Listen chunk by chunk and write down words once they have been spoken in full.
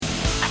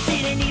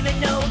didn't even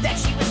know that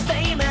she was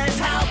famous.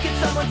 How could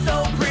someone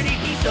so pretty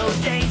be so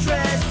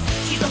dangerous?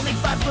 She's only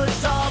 5 foot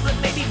tall, but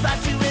maybe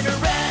 5'2" in her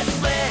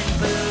wrestling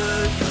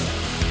boots.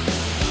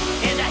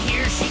 And I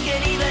hear she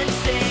can even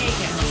sing.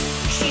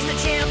 She's the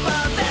champ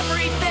of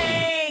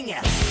everything.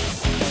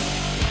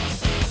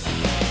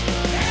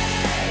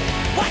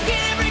 Why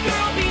can't every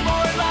girl be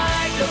more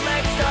like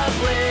Alexa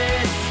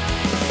Bliss?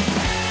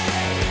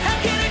 How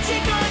can a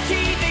chick on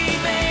TV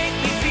make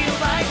me feel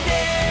like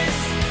this?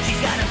 She's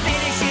got a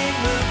finishing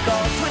move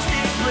called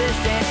Twisted Bliss,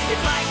 and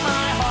it's like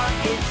my heart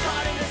is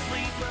caught in a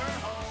sleeper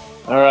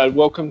hole. All right,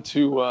 welcome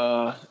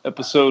to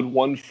episode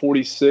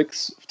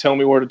 146 of Tell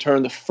Me Where to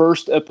Turn, the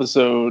first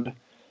episode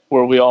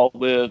where we all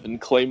live in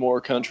Claymore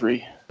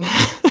country.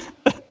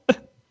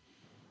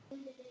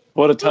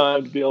 What a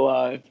time to be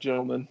alive,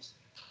 gentlemen.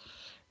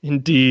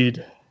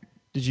 Indeed.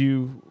 Did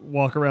you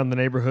walk around the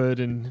neighborhood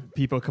and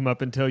people come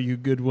up and tell you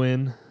good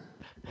win?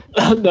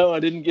 No, I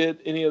didn't get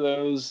any of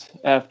those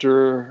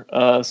after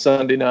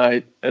Sunday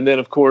night. And then,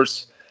 of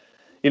course,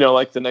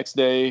 like the next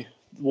day,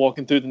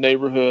 walking through the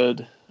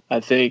neighborhood, I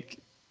think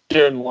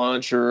during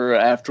lunch or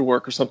after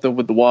work or something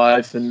with the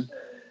wife, and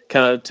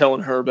kind of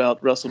telling her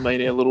about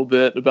WrestleMania a little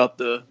bit, about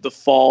the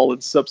fall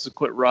and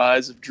subsequent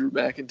rise of Drew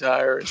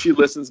McIntyre. And she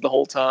listens the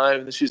whole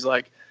time, and she's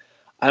like,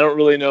 I don't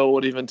really know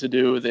what even to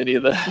do with any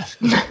of that.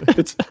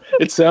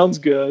 It sounds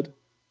good,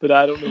 but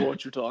I don't know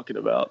what you're talking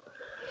about.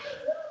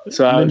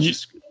 So I was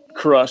just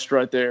crushed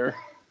right there.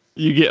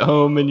 You get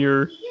home and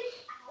you're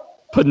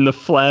putting the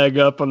flag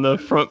up on the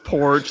front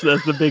porch.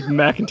 That's the big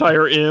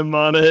McIntyre M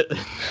on it.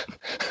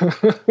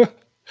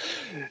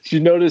 Did you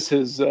notice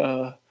his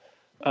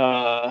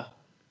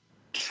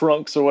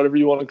trunks or whatever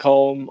you want to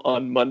call them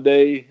on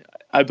Monday?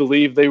 I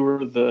believe they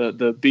were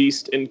the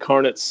Beast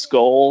incarnate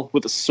skull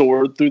with a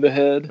sword through the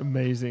head.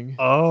 Amazing.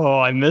 Oh,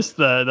 I missed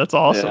that. That's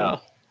awesome. Yeah.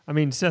 I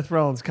mean, Seth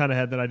Rollins kind of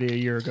had that idea a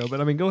year ago,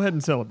 but I mean, go ahead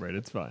and celebrate.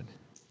 It's fine.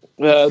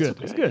 Yeah, It's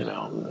good. It's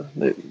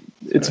good.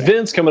 It's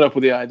Vince coming up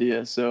with the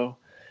idea. So,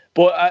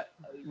 boy,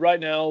 right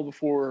now,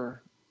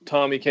 before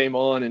Tommy came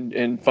on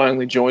and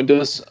finally joined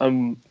us,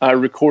 I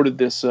recorded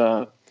this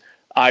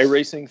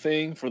iRacing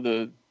thing for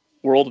the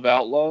World of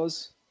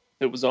Outlaws.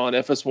 It was on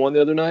FS1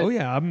 the other night. Oh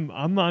yeah, I'm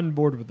on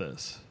board with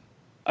this.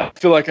 I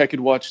feel like I could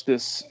watch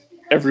this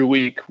every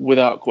week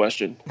without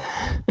question.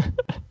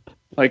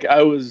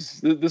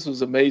 This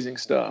was amazing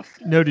stuff.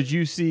 No, did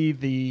you see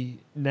the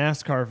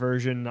NASCAR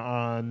version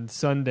on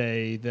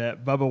Sunday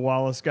that Bubba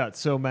Wallace got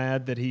so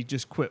mad that he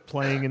just quit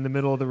playing in the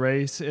middle of the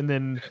race and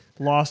then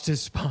lost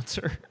his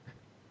sponsor?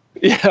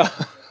 Yeah.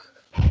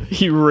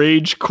 He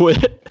rage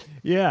quit.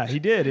 Yeah, he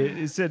did.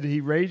 It said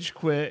he rage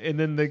quit, and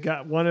then the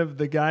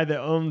guy that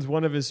owns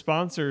one of his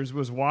sponsors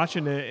was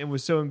watching it and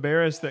was so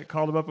embarrassed that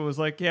called him up and was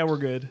like, "Yeah, we're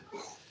good.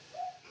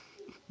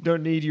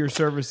 Don't need your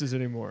services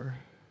anymore."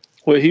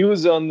 Well, he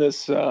was on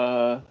this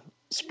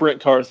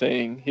sprint car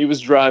thing. He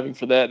was driving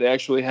for that. They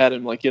actually had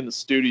him in the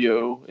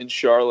studio in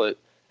Charlotte,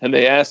 and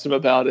they asked him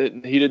about it,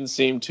 and he didn't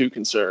seem too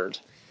concerned.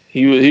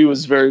 He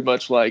was very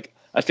much like,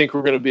 I think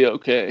we're going to be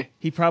okay.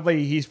 He's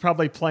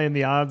probably playing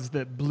the odds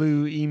that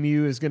Blue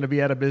Emu is going to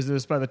be out of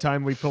business by the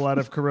time we pull out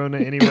of Corona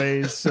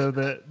anyways, so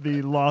that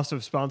the loss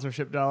of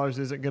sponsorship dollars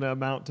isn't going to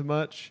amount to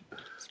much.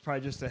 It's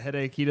probably just a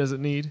headache he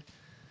doesn't need.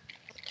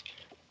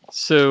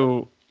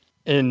 So,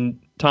 and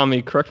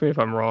Tommy, correct me if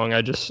I'm wrong.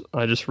 I just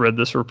read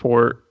this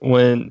report.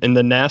 When in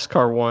the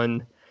NASCAR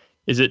one,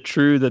 is it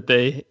true that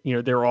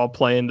they're all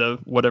playing the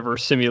whatever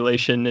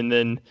simulation, and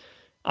then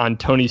on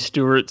Tony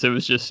Stewart's, it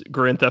was just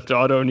Grand Theft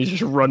Auto, and he's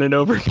just running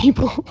over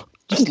people,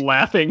 just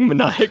laughing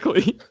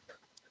maniacally.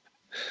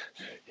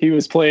 He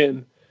was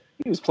playing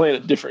a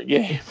different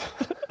game.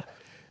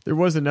 There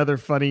was another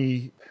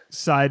funny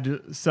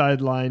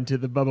sideline to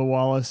the Bubba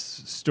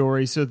Wallace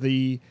story. So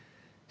the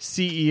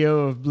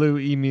CEO of Blue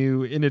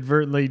Emu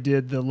inadvertently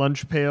did the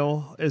lunch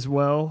pail as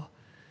well,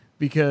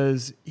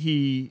 because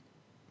he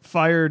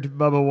fired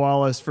Bubba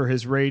Wallace for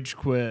his rage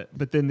quit,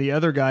 but then the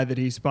other guy that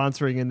he's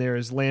sponsoring in there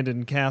is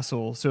Landon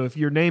Castle. So if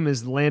your name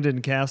is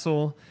Landon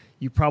Castle,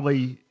 you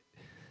probably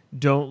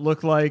don't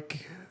look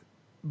like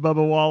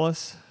Bubba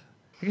Wallace.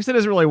 I guess that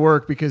doesn't really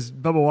work because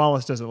Bubba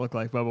Wallace doesn't look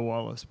like Bubba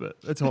Wallace, but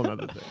that's a whole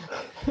other thing.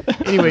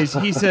 Anyways,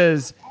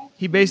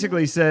 he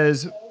basically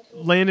says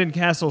Landon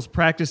Castle's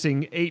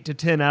practicing 8 to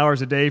 10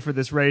 hours a day for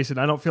this race, and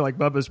I don't feel like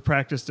Bubba's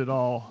practiced at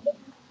all.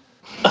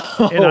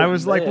 And I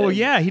was like, well,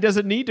 yeah, he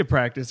doesn't need to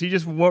practice. He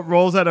just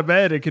rolls out of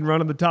bed and can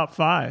run in the top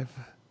 5.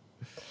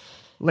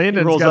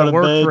 Landon's got to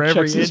work for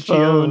every inch he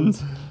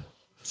owns.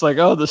 It's like,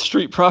 oh, the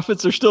Street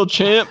Profits are still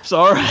champs.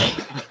 All right,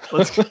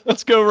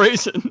 let's go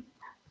racing.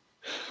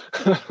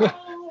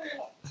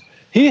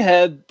 He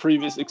had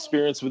previous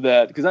experience with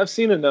that, because I've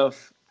seen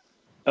enough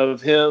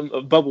of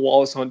Bubba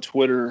Wallace on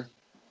Twitter,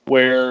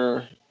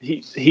 where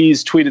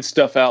he's tweeted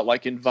stuff out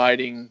like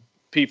inviting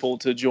people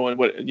to join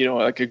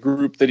like a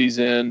group that he's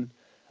in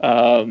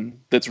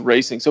that's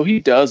racing. So he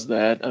does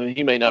that. I mean,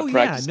 he may not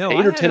practice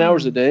 8 or 10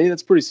 hours a day.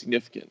 That's pretty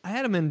significant. I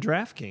had him in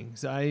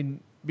DraftKings.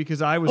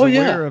 Because I was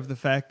aware of the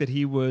fact that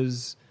he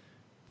was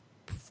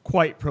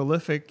quite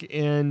prolific,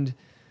 and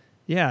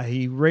Yeah,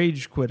 he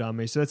rage quit on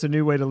me, so that's a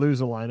new way to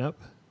lose a lineup.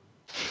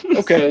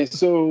 Okay,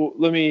 so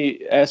let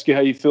me ask you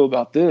how you feel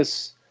about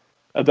this,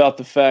 about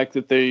the fact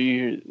that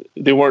they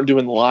weren't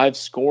doing live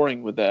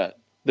scoring with that.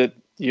 That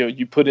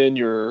you put in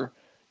your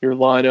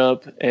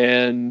lineup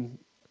and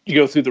you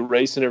go through the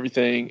race and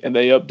everything, and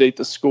they update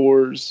the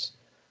scores,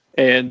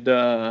 and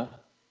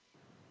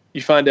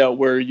you find out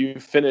where you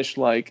finished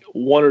like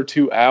 1 or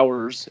 2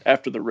 hours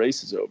after the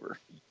race is over.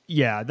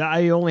 Yeah,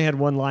 I only had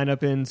one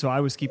lineup in, so I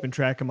was keeping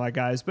track of my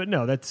guys. But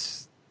no,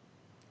 that's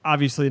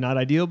obviously not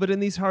ideal. But in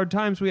these hard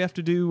times, we have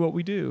to do what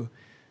we do.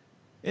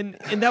 And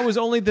that was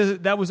only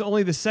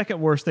the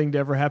second worst thing to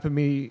ever happen to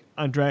me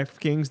on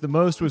DraftKings. The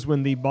most was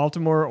when the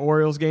Baltimore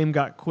Orioles game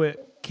got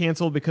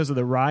canceled because of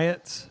the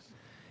riots,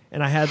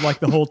 and I had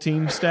like the whole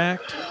team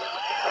stacked.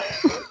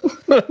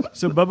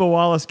 So Bubba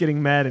Wallace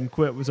getting mad and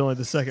quit was only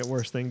the second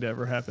worst thing to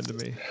ever happen to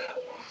me.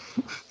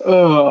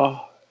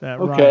 Oh. That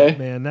Okay. riot,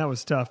 man, that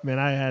was tough, man.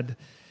 I had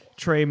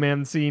Trey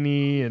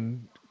Mancini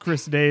and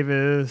Chris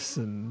Davis,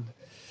 and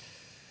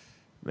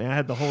man, I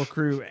had the whole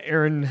crew.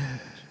 Adam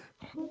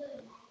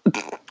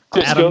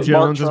Jones.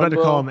 I was about to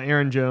call him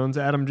Aaron Jones.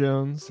 Adam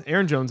Jones.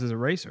 Aaron Jones is a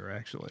racer,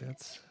 actually.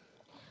 That's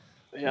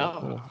a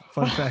little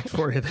fun fact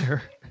for you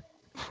there.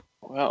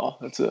 Wow,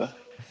 that's a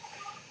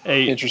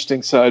Hey,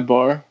 interesting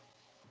sidebar.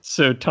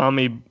 so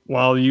Tommy,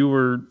 while you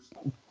were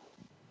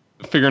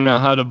figuring out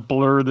how to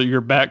blur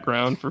your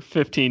background for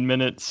 15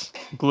 minutes,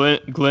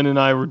 Glenn and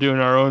I were doing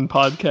our own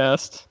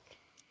podcast,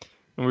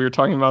 and we were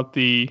talking about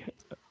the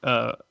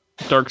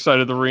Dark Side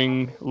of the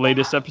Ring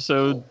latest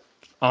episode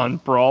on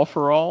Brawl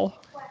for All.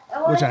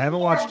 Which I haven't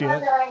watched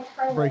yet.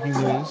 Breaking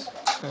news.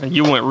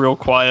 You went real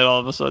quiet all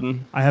of a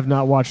sudden. I have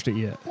not watched it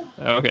yet.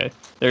 Okay,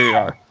 there you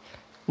are.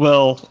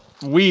 Well,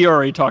 we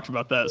already talked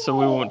about that, so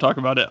we won't talk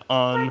about it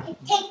on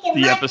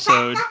the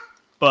episode.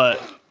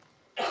 But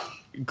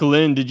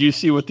Glenn, did you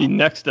see what the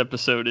next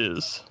episode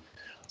is?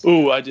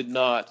 Ooh, I did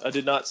not. I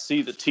did not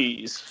see the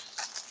tease.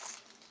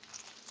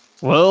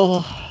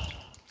 Well,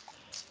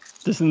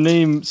 does the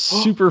name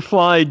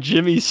Superfly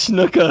Jimmy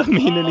Snuka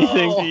mean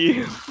anything to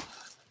you?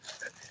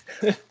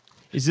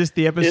 Is this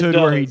the episode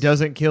where he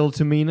doesn't kill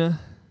Tamina?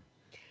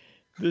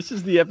 This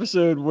is the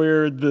episode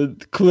where the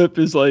clip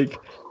is like,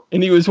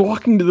 and he was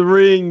walking to the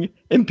ring,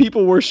 and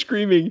people were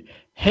screaming,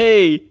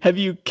 "Hey, have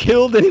you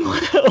killed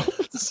anyone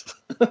else?"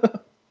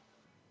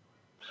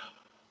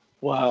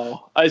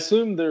 Wow. I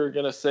assume they're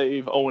going to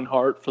save Owen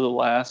Hart for the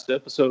last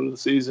episode of the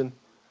season.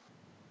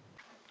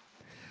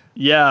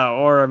 Yeah,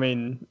 or I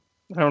mean,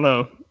 I don't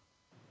know.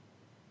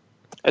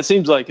 It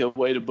seems like a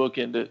way to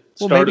bookend it.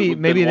 Well, Start it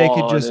maybe with they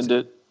Benoit could just and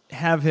end it.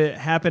 have it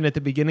happen at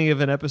the beginning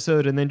of an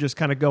episode and then just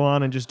kind of go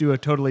on and just do a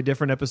totally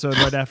different episode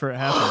right after it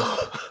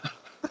happens.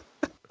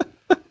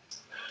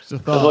 Just a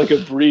Have thought. like a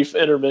brief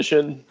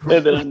intermission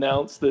and then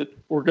announce that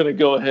we're going to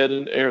go ahead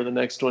and air the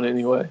next one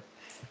anyway.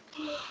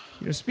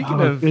 Speaking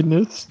Oh, of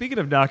goodness. speaking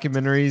of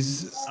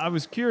documentaries, I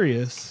was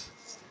curious.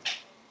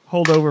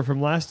 Holdover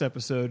from last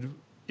episode,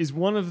 is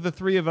one of the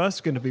three of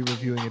us going to be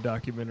reviewing a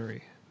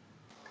documentary?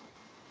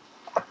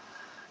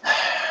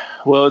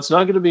 Well, it's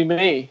not going to be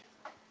me.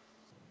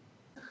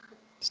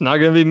 It's not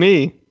going to be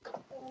me.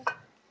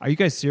 Are you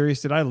guys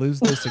serious? Did I lose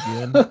this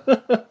again?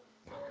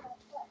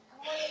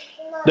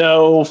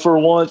 No, for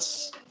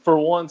once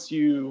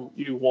you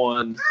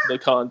won the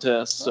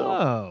contest. So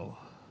Oh.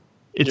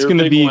 It's You're a going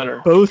to big be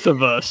winner. both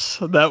of us.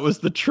 That was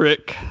the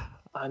trick.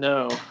 I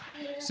know.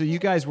 So you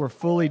guys were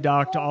fully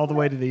docked all the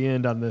way to the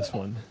end on this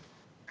one.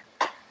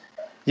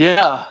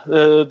 Yeah,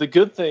 the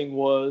good thing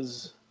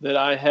was that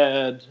I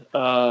had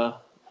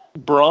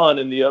Braun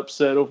in the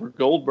upset over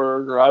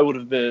Goldberg, or I would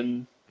have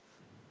been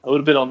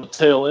on the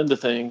tail end of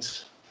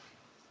things.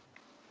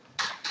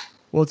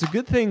 Well, it's a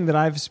good thing that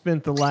I've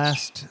spent the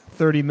last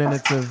 30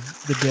 minutes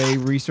of the day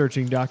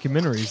researching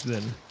documentaries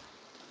then.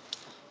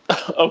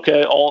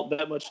 Okay, all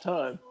that much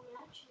time.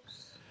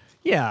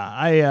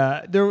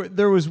 Yeah,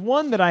 there was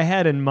one that I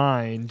had in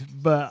mind,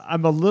 but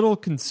I'm a little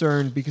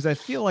concerned because I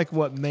feel like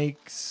what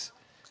makes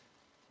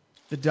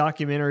the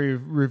documentary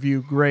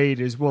review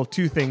great is, well,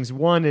 two things.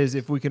 One is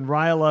if we can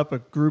rile up a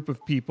group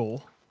of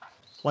people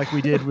like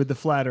we did with the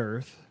Flat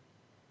Earth.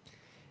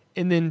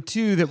 And then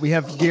two, that we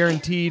have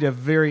guaranteed of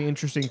very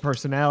interesting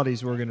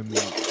personalities we're going to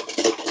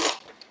meet.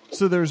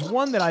 So there's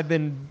one that I've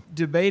been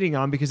debating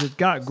on because it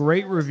got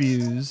great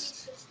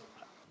reviews,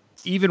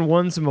 even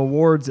won some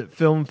awards at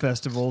film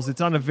festivals.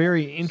 It's on a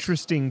very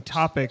interesting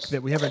topic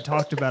that we haven't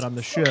talked about on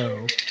the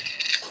show.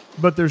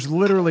 But there's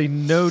literally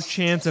no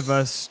chance of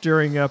us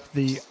stirring up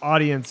the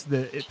audience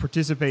that it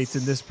participates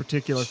in this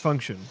particular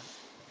function.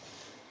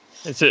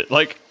 Is it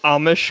like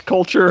Amish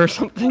culture or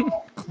something?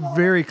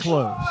 Very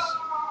close.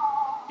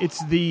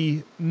 It's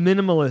the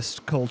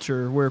minimalist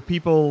culture where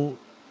people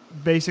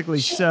basically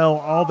sell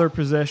all their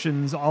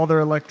possessions, all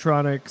their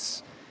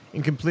electronics,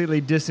 and completely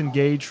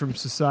disengage from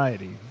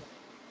society.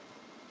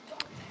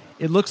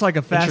 It looks like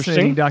a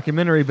fascinating Interesting.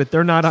 documentary, but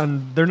they're not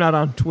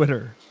on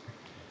Twitter.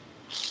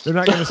 They're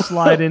not going to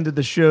slide into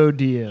the show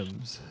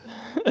DMs.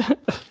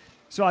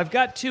 So I've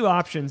got two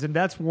options, and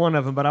that's one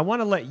of them, but I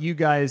want to let you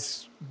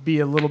guys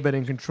be a little bit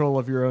in control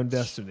of your own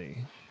destiny.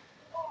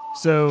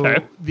 So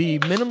Okay. the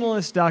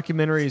Minimalist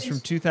documentary is from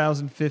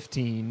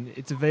 2015.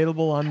 It's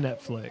available on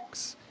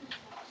Netflix.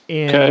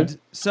 And Okay.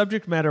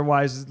 subject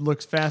matter-wise, it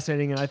looks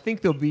fascinating, and I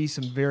think there'll be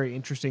some very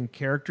interesting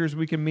characters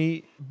we can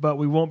meet, but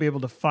we won't be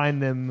able to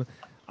find them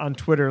on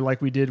Twitter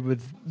like we did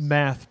with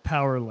Math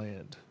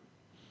Powerland.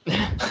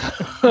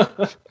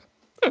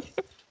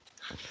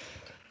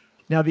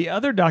 Now, the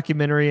other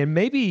documentary, and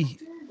maybe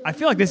I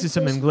feel like this is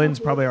something Glenn's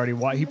probably already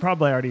watched. He's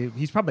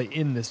probably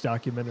in this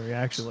documentary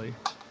actually.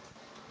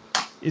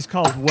 Is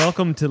called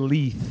Welcome to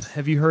Leith.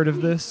 Have you heard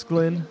of this,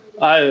 Glenn?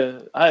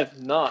 I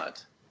have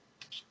not.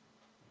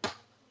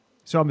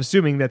 So I'm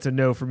assuming that's a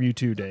no from you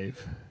too,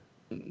 Dave.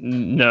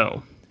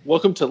 No.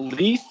 Welcome to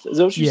Leith. Is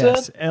that what you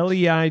Yes, said?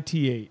 Leith.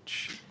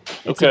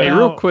 It's Okay. Hey, about-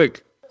 real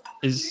quick,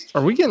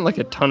 are we getting like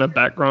a ton of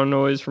background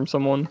noise from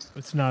someone?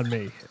 It's not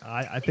me.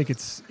 I think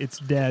it's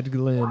Dad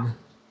Glenn.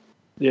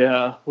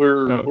 Yeah,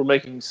 we're Oh. we're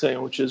making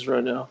sandwiches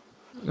right now.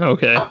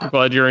 Okay, I'm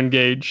glad you're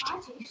engaged.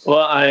 Well,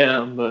 I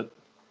am, but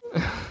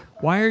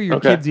Why are your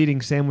Okay. kids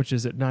eating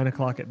sandwiches at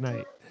 9:00 at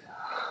night?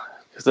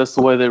 because that's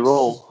the way they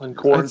roll in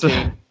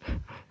quarantine.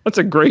 That's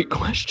a great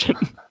question.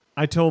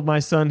 I told my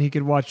son he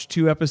could watch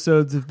 2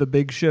 episodes of The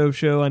Big Show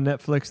on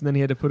Netflix, and then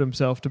he had to put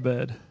himself to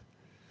bed.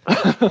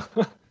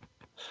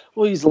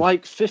 Well, he's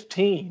like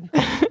 15.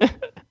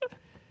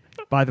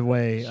 By the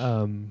way,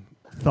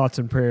 thoughts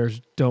and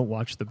prayers, don't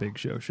watch The Big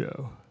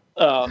Show.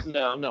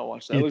 No, I'm not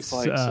watching that. It looks It's,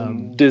 like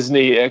some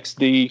Disney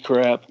XD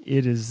crap.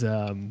 It is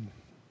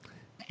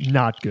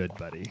not good,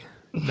 buddy.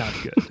 Not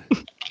good.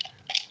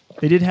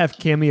 They did have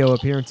cameo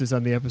appearances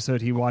on the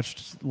episode he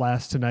watched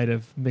last tonight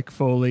of Mick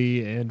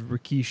Foley and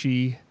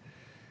Rikishi,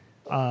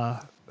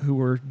 who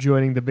were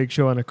joining The Big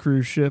Show on a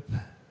cruise ship.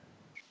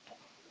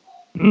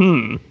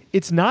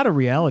 It's not a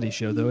reality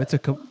show, though. It's a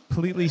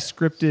completely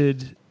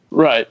scripted...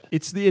 Right.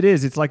 It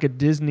is. It's like a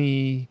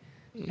Disney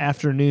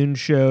afternoon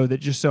show that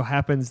just so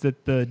happens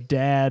that the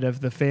dad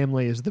of the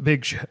family is The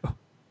Big Show.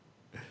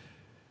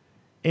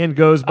 And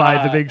goes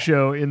by The Big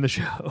Show in the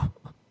show.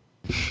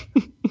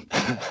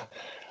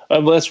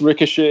 Unless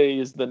Ricochet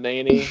is the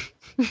nanny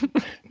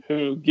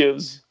who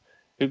gets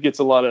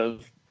a lot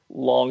of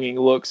longing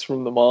looks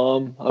from the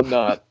mom.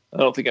 I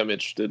don't think I'm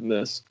interested in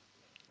this.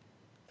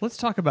 Let's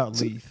talk about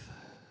Leith.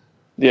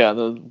 Yeah,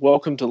 the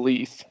Welcome to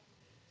Leith.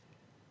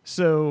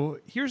 So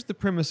here's the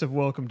premise of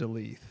Welcome to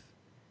Leith.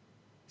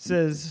 It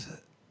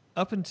says,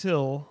 up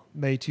until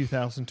May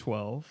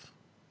 2012,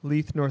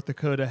 Leith, North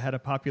Dakota had a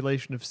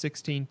population of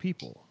 16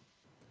 people.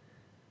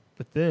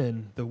 But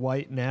then the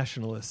white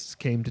nationalists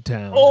came to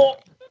town.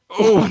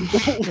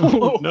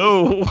 Oh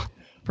no!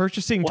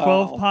 Purchasing Wow.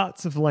 12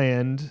 plots of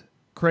land,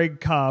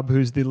 Craig Cobb,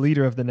 who's the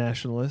leader of the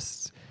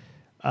nationalists,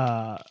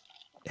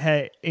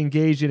 had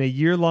engaged in a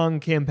year-long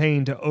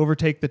campaign to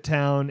overtake the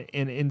town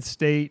and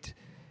install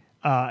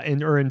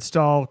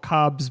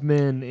Cobb's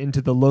men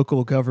into the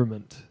local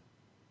government.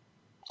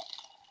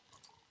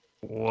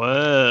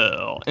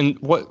 Well, and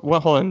what?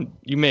 Hold on.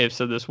 You may have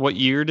said this. What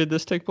year did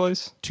this take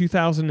place?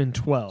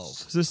 2012.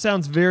 So this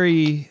sounds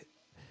very...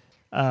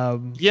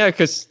 Yeah,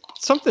 because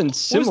something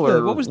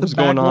similar what was the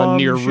going on Backlog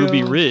near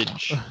Ruby show?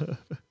 Ridge.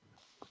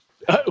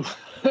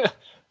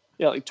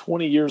 Yeah, like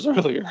 20 years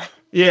earlier.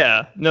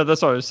 Yeah, no,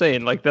 that's what I was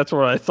saying. Like that's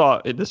where I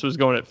thought this was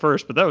going at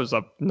first, but that was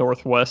up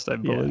northwest, I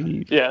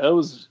believe. Yeah, that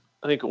was,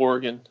 I think,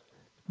 Oregon.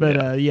 But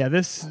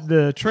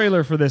the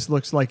trailer for this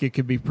looks like it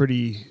could be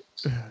pretty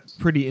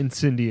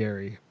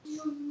incendiary.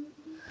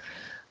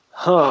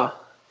 Huh.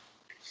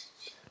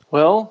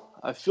 Well,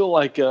 I feel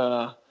like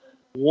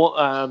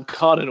I'm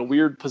caught in a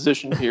weird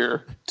position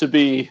here to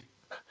be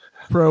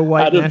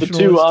Pro-white out of nationalist. the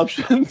two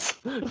options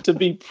to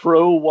be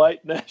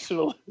pro-white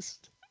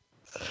nationalist.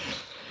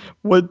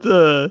 What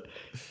the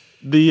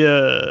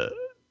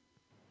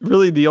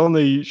really the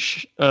only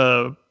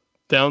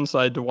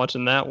downside to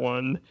watching that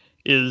one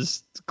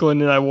is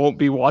Glenn and I won't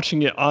be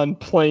watching it on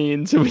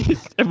planes,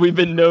 and we've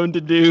been known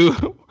to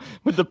do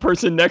with the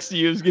person next to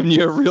you is giving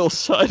you a real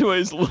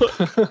sideways look.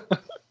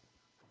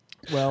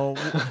 Well,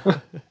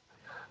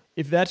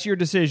 if that's your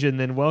decision,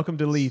 then Welcome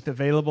to Leith,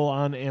 available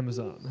on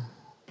Amazon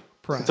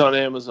Prime. It's on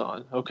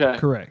Amazon. Okay.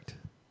 Correct.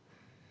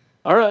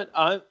 All right.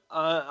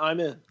 I'm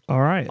in.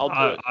 All right. I'll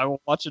do it. I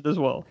will watch it as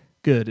well.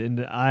 Good.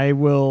 And I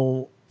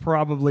will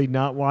probably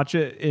not watch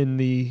it in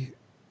the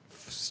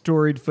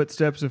storied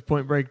footsteps of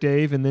Point Break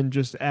Dave and then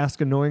just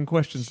ask annoying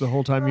questions the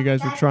whole time you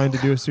guys were trying to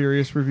do a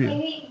serious review.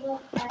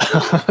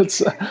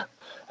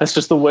 That's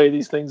just the way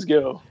these things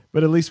go.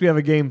 But at least we have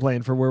a game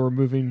plan for where we're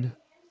moving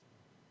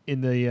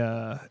in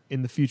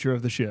the future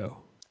of the show.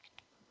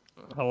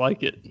 I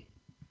like it.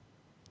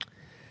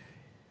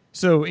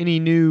 So, any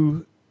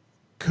new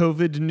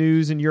COVID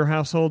news in your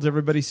households?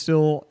 Everybody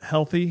still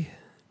healthy?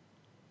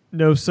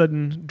 No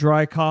sudden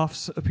dry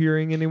coughs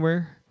appearing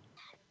anywhere?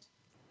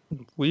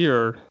 We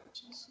are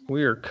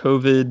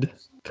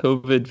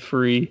COVID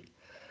free.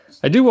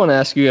 I do want to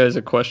ask you guys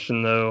a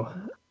question though,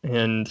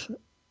 and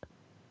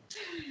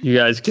you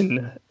guys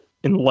can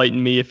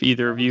enlighten me if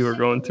either of you are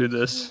going through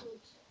this.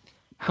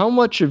 How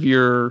much of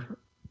your,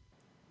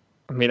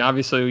 I mean,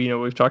 obviously,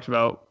 we've talked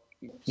about,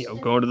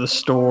 going to the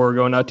store,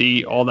 going out to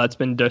eat, all that's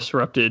been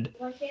disrupted.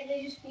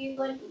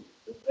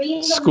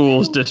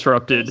 School's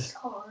disrupted.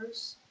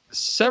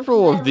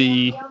 Several of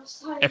the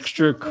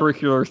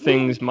extracurricular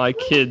things my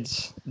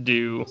kids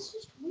do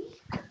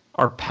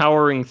are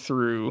powering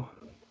through.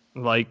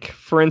 Like,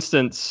 for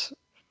instance,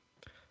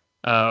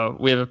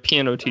 we have a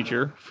piano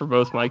teacher for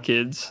both my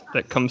kids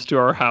that comes to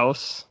our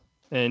house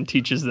and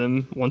teaches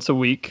them once a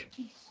week.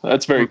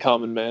 That's very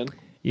common, man.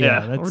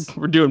 Yeah,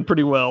 we're doing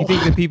pretty well. You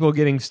think the people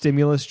getting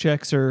stimulus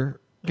checks are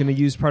going to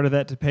use part of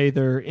that to pay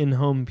their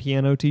in-home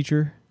piano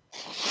teacher?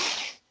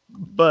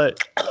 But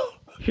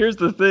here's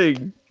the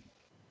thing.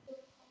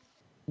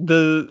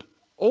 The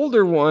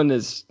older one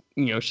is,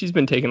 she's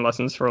been taking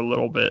lessons for a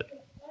little bit.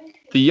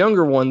 The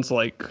younger one's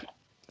like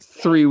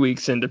 3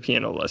 weeks into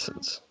piano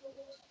lessons.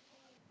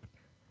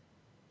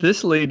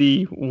 This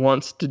lady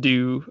wants to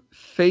do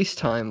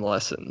FaceTime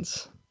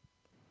lessons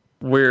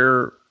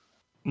where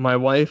my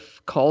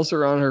wife calls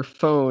her on her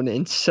phone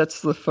and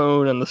sets the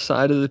phone on the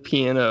side of the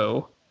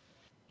piano,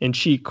 and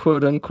she,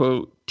 quote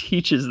unquote,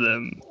 teaches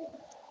them.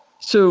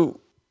 So,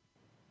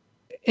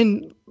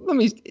 and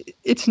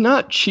it's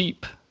not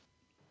cheap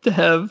to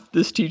have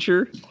this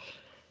teacher.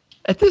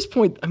 At this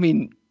point, I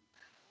mean,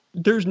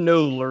 there's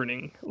no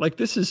learning. Like,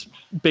 this is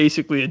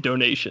basically a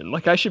donation.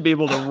 Like, I should be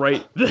able to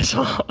write this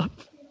off.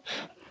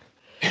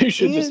 You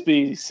should just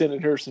be sending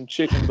her some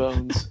chicken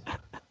bones.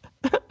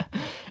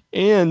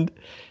 And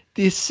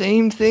the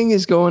same thing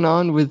is going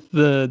on with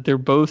they're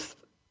both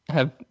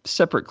have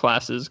separate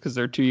classes because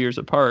they're 2 years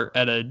apart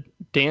at a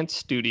dance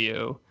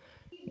studio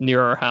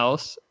near our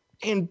house.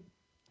 And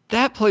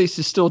that place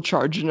is still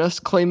charging us,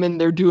 claiming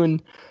they're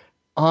doing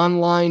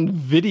online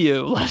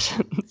video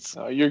lessons.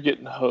 Oh, you're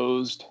getting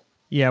hosed.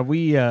 Yeah,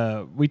 we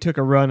took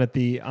a run at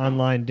the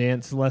online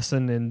dance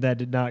lesson, and that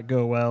did not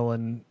go well,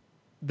 and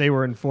they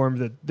were informed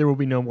that there will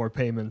be no more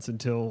payments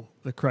until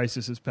the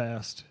crisis is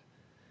passed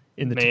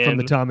from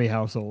the Tommy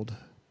household.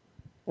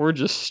 We're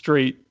just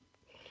straight.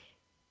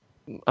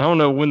 I don't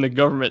know when the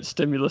government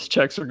stimulus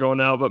checks are going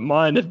out, but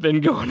mine have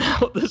been going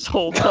out this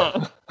whole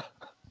time.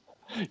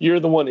 You're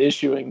the one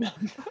issuing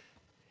them.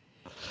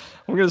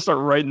 We're going to start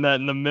writing that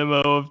in the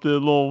memo of the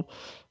little,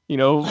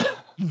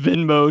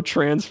 Venmo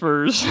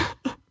transfers.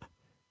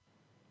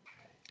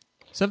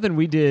 Something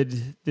we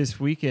did this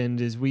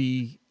weekend is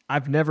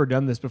I've never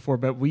done this before,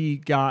 but we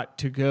got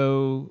to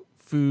go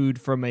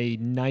food from a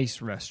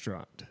nice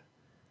restaurant,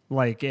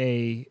 like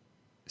a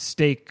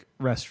steak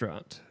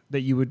restaurant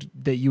that you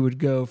would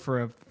go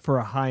for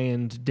a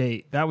high-end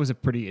date. That was a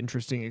pretty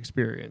interesting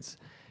experience.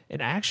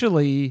 And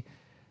actually,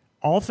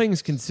 all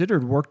things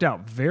considered, worked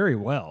out very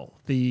well.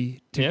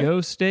 The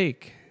to-go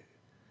steak.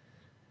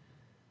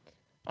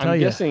 I'm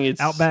guessing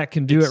it's Outback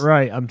can do it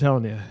right, I'm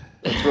telling you.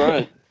 That's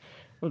right.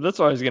 Well, that's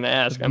what I was going to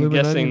ask. I'm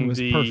Bloomin' guessing Onion was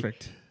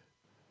perfect.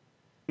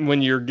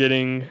 When you're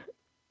getting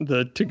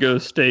the to-go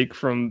steak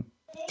from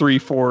Three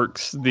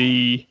Forks,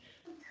 the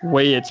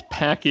way it's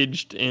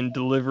packaged and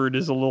delivered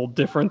is a little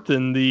different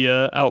than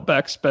the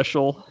Outback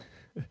special.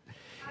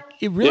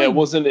 It really it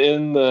wasn't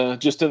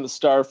just in the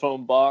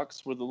styrofoam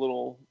box where the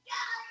little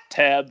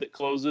tab that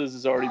closes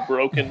is already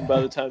broken by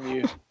the time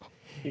you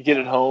get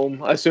it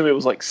home. I assume it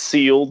was like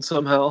sealed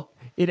somehow.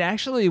 It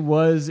actually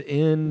was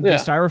in the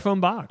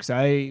styrofoam box.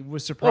 I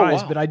was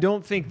surprised, but I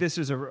don't think this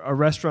is a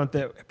restaurant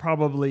that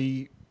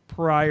probably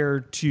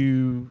prior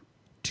to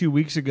 2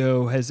 weeks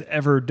ago has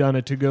ever done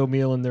a to-go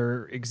meal in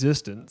their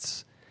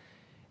existence.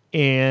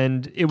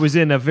 And it was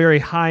in a very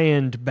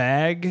high-end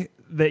bag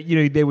that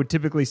they would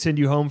typically send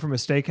you home from a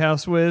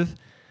steakhouse with.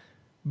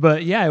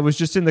 But yeah, it was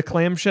just in the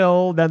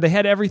clamshell. Now they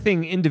had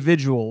everything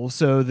individual,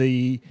 so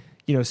the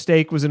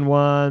steak was in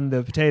one,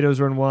 the potatoes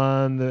were in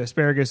one, the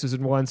asparagus was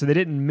in one, so they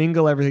didn't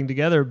mingle everything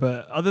together.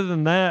 But other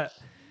than that,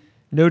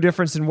 no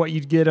difference in what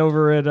you'd get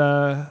over at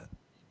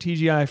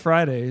TGI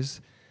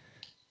Fridays.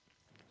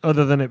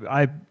 Other than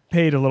I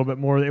paid a little bit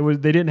more.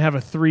 They didn't have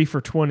a 3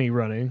 for $20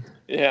 running.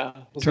 Yeah,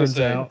 turns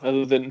out.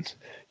 Other than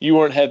you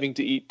weren't having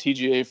to eat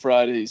TGI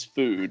Fridays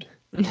food,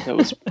 that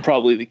was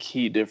probably the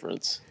key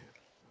difference.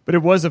 But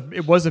it was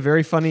a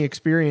very funny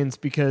experience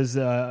because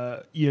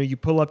you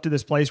pull up to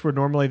this place where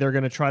normally they're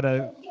going to try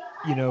to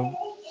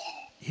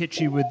hit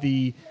you with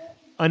the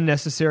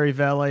unnecessary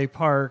valet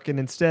park, and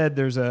instead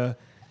there's a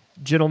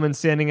gentleman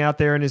standing out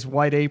there in his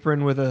white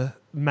apron with a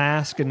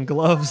mask and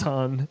gloves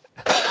on.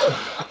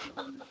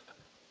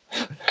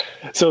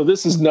 So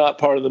this is not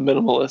part of the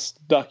Minimalist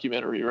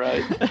documentary,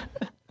 right?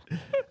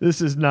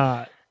 This is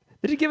not.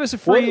 They did give us a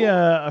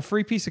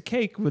free piece of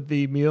cake with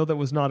the meal that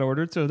was not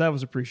ordered, so that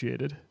was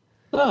appreciated.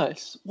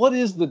 Nice. What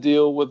is the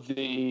deal with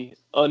the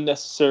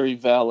unnecessary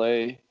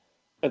valet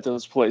at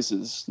those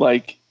places?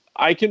 Like,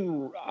 I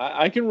can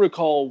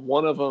recall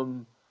one of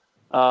them.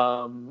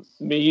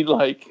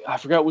 I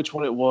forgot which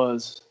one it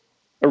was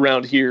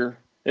around here.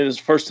 It was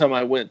the first time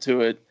I went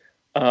to it.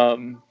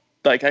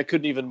 I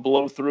couldn't even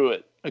blow through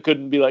it. I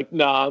couldn't be like,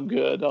 nah, I'm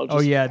good. I'll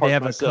just they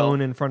have myself. a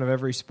cone in front of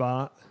every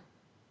spot.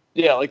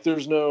 Yeah, like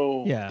there's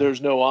no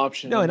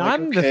option. No, and like,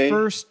 I'm okay. the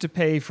first to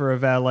pay for a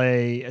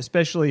valet,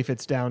 especially if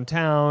it's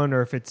downtown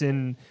or if it's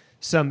in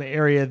some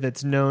area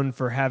that's known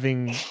for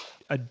having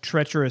a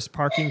treacherous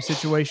parking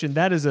situation.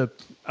 That is a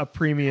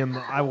premium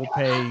I will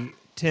pay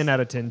 10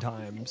 out of 10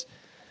 times.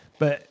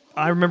 But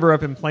I remember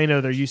up in Plano,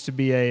 there used to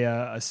be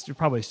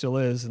probably still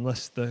is,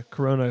 unless the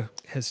corona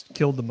has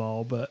killed them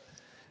all, but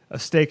a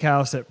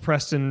steakhouse at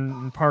Preston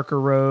and Parker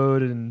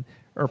Road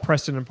or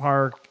Preston and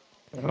Park.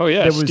 Oh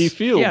yeah, Steve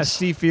Fields. Yeah,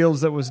 Steve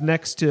Fields, that was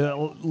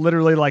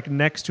literally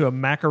next to a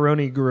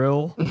macaroni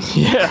grill.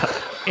 Yeah.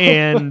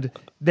 And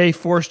they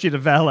forced you to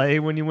valet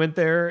when you went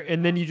there,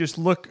 and then you just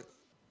look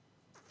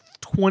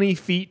 20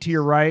 feet to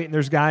your right, and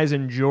there's guys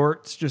in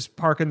jorts just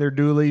parking their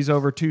dualies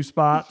over two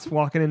spots,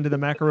 walking into the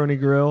macaroni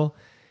grill.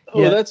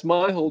 Oh, that's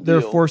my whole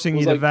deal. They're forcing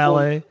you to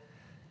valet.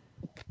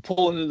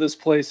 Pull into this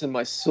place in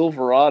my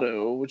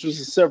Silverado, which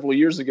was several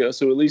years ago,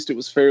 so at least it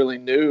was fairly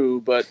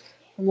new. But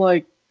I'm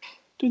like,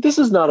 dude, this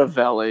is not a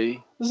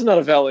valet. This is not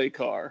a valet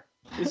car.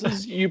 This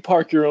is you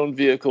park your own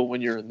vehicle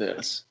when you're in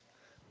this.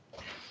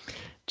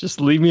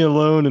 Just leave me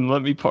alone and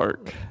let me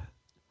park.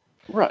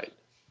 Right.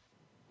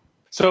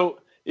 So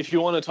if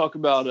you want to talk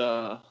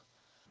about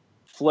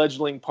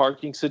fledgling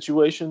parking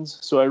situations,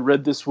 so I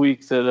read this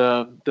week that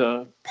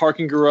the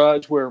parking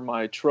garage where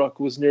my truck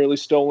was nearly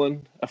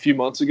stolen a few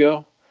months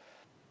ago,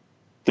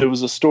 there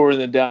was a story in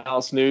the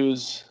Dallas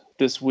News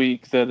this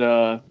week that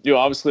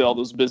obviously all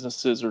those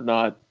businesses are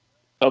not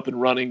up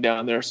and running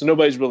down there, so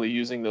nobody's really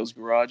using those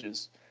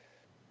garages.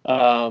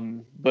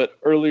 But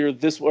earlier I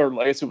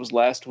guess it was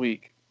last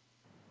week,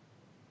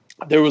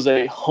 there was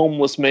a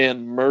homeless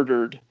man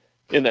murdered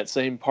in that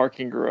same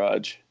parking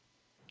garage.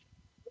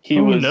 He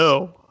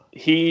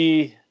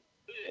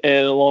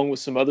and along with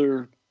some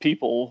other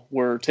people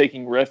were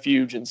taking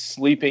refuge and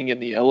sleeping in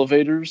the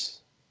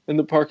elevators in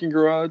the parking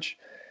garage.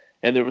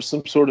 And there was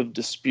some sort of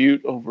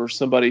dispute over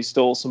somebody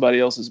stole somebody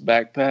else's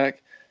backpack.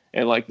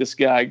 And this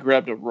guy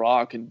grabbed a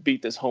rock and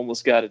beat this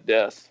homeless guy to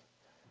death.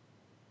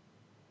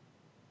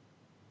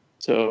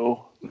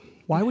 So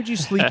why would you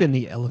sleep in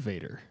the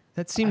elevator?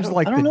 That seems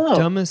like the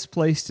dumbest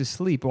place to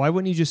sleep. Why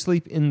wouldn't you just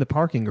sleep in the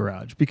parking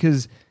garage?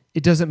 Because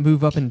it doesn't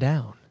move up and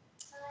down.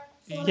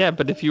 Yeah,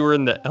 but if you were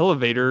in the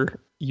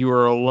elevator, you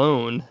were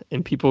alone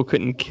and people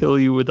couldn't kill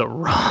you with a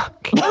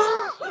rock.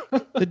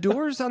 The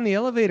doors on the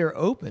elevator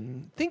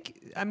open.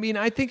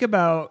 I think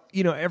about,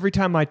 every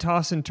time I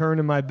toss and turn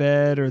in my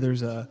bed or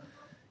there's a,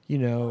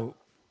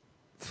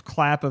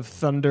 clap of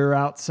thunder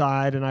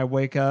outside and I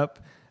wake up.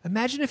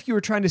 Imagine if you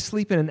were trying to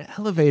sleep in an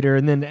elevator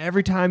and then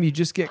every time you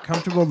just get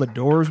comfortable, the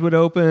doors would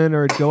open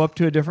or it'd go up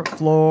to a different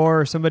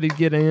floor or somebody'd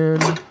get in.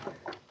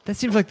 That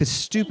seems like the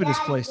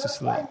stupidest place to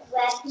sleep.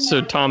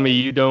 So, Tommy,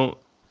 you don't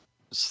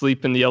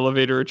sleep in the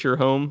elevator at your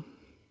home?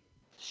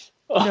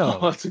 No.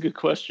 Oh, that's a good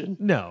question.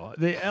 No,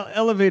 the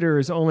elevator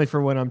is only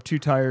for when I'm too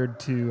tired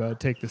to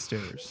take the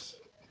stairs.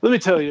 Let me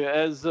tell you,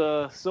 as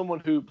someone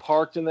who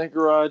parked in that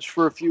garage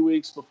for a few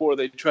weeks before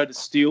they tried to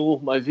steal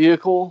my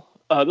vehicle,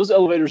 those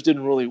elevators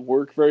didn't really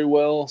work very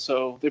well,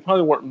 so they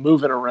probably weren't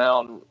moving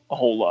around a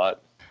whole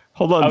lot.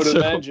 Hold on. I would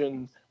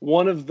imagine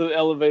one of the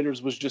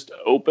elevators was just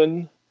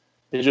open.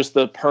 It's just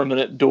the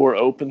permanent door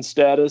open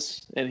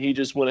status, and he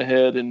just went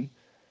ahead and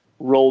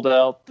rolled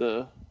out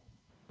the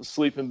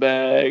sleeping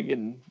bag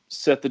and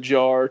set the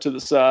jar to the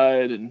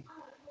side and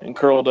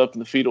curled up in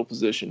the fetal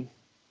position.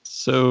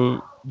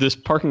 So this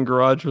parking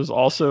garage was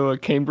also a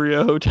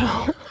Cambria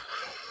hotel?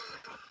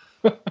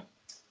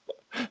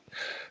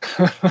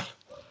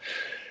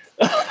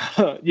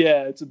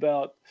 Yeah, it's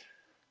about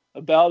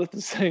at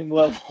the same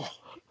level.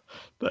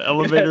 The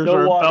elevators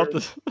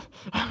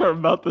are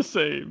about the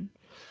same.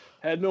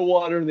 Had no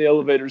water and the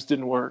elevators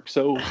didn't work.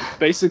 So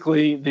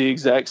basically the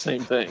exact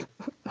same thing.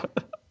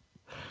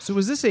 So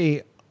was this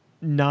a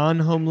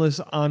non-homeless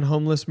on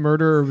homeless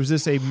murder, or was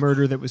this a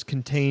murder that was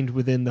contained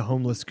within the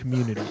homeless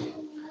community?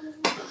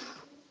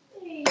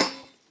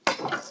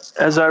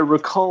 As I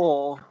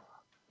recall,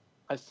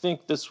 I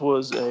think this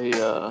was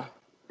a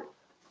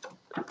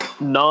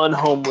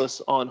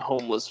non-homeless on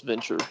homeless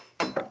venture.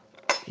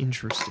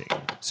 Interesting.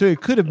 So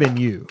it could have been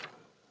you.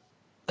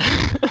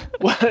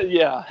 Well,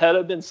 yeah, had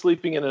I been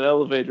sleeping in an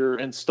elevator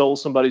and stole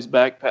somebody's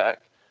backpack,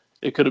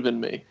 it could have been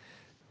me.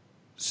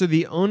 So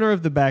the owner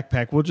of the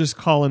backpack, we'll just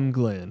call him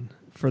Glenn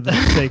for the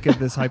sake of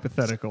this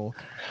hypothetical,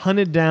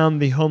 hunted down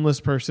the homeless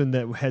person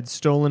that had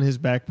stolen his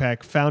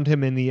backpack, found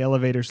him in the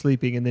elevator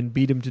sleeping, and then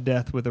beat him to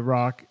death with a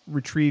rock,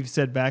 retrieved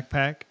said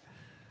backpack?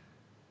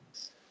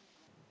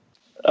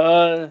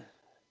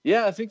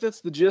 Yeah, I think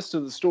that's the gist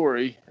of the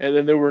story. And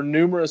then there were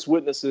numerous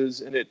witnesses,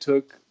 and it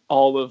took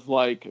all of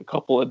a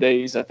couple of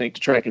days, I think,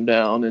 to track him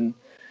down, and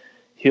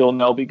he'll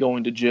now be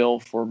going to jail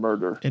for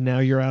murder. And now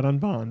you're out on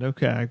bond.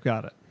 Okay, I've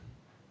got it.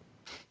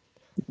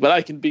 But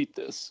I can beat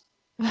this.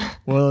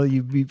 Well,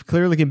 you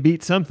clearly can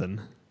beat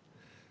something.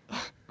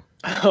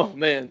 Oh,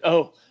 man.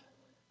 Oh,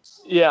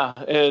 yeah.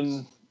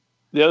 And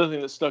the other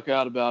thing that stuck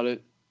out about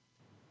it,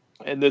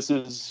 and this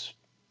is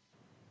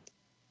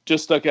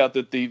just stuck out,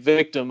 that the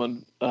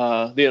victim,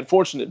 the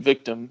unfortunate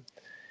victim,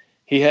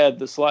 he had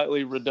the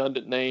slightly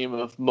redundant name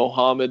of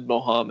Mohammed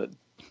Mohammed.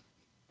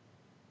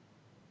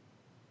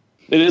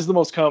 It is the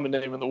most common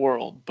name in the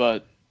world,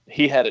 but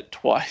he had it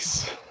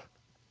twice.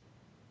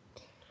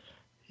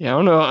 Yeah,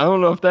 I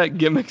don't know if that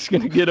gimmick's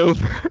gonna get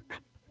over.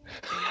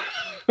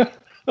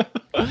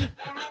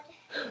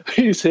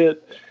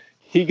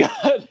 He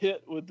got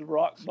hit with the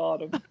rock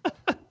bottom.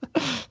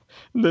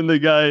 And then the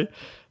guy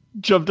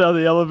jumped out of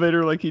the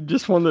elevator like he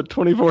just won the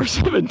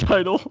 24/7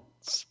 title,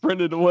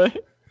 sprinted away.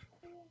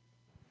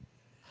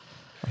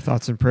 Our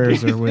thoughts and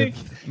prayers are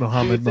with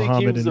Muhammad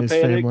and his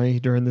family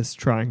during this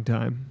trying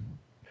time.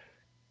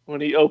 When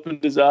he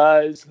opened his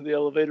eyes, the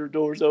elevator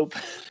doors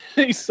opened.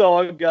 He saw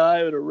a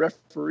guy in a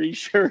referee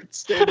shirt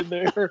standing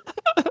there.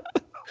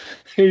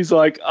 He's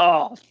like,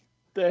 "Oh,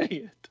 dang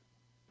it."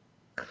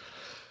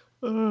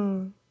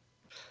 All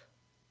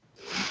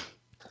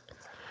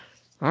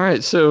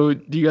right, so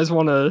do you guys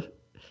want to...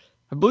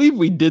 I believe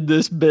we did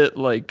this bit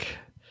like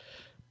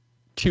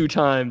 2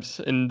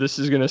 times, and this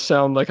is going to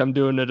sound like I'm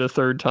doing it a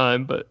 3rd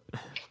time, but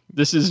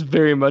this is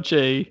very much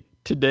a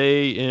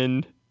today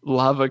in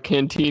Lava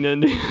Cantina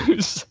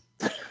news.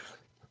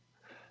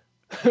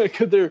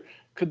 Could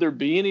there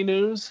be any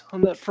news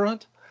on that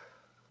front?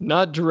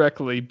 Not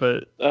directly,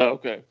 but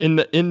okay. In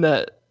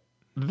that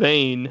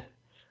vein,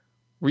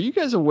 were you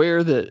guys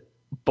aware that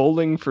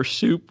Bowling for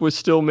Soup was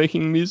still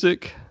making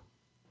music?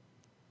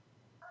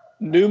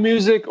 New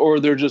music, or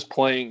they're just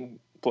playing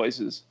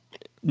places?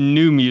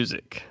 New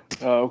music.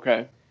 Oh,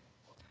 okay.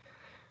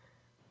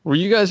 Were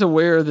you guys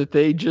aware that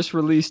they just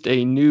released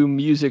a new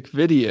music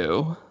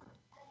video?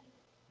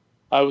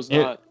 I was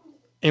not.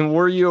 And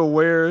were you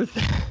aware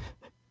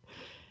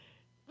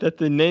that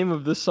the name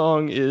of the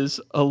song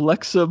is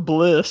Alexa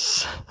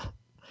Bliss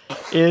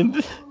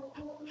and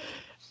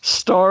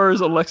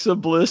stars Alexa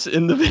Bliss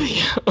in the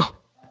video?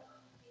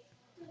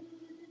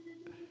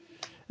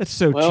 That's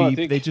so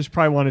cheap. They just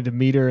probably wanted to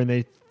meet her, and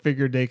they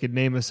figured they could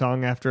name a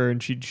song after her,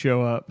 and she'd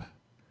show up.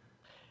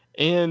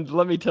 And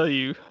let me tell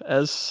you,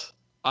 as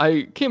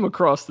I came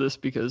across this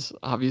because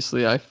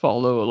obviously I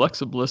follow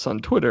Alexa Bliss on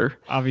Twitter.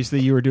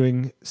 Obviously, you were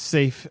doing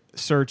safe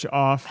search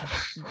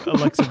off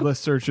Alexa Bliss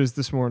searches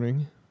this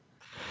morning.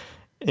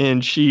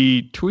 And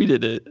she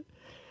tweeted it,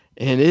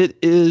 and it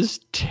is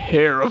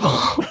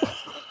terrible.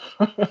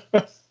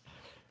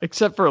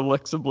 Except for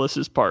Alexa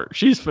Bliss's part.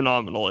 She's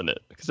phenomenal in it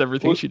because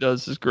everything she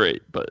does is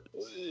great. But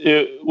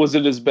was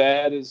it as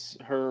bad as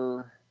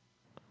her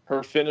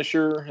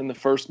finisher in the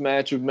first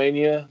match of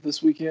Mania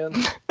this weekend?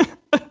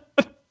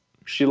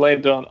 She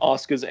landed on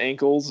Asuka's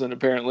ankles, and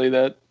apparently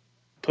that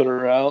put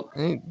her out.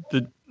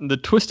 The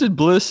Twisted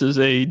Bliss is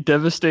a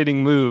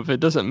devastating move. It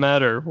doesn't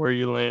matter where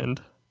you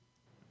land.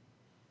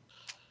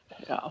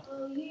 Yeah.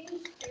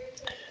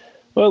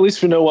 Well, at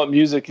least we know what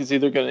music is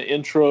either going to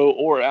intro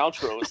or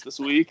outro us this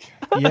week.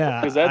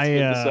 Yeah. Because that's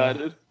been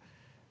decided.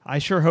 I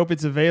sure hope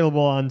it's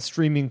available on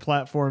streaming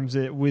platforms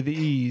with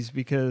ease,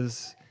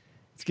 because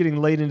it's getting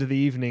late into the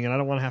evening and I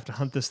don't want to have to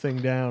hunt this thing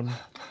down.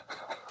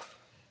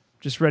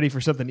 Just ready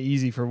for something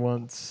easy for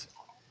once.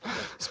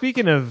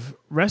 Speaking of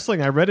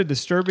wrestling, I read a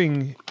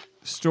disturbing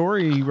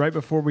story right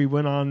before we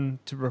went on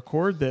to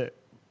record that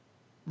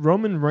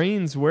Roman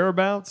Reigns'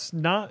 whereabouts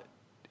not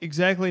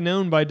exactly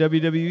known by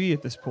WWE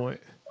at this point.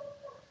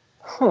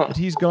 That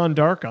he's gone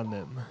dark on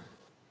them.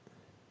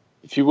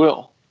 If you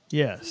will.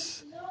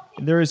 Yes.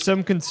 And there is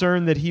some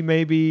concern that he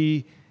may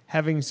be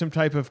having some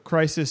type of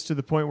crisis to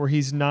the point where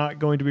he's not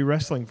going to be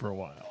wrestling for a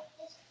while.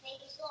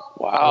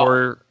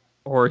 Wow.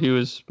 Or he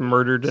was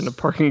murdered in a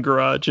parking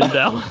garage in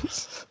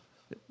Dallas.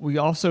 We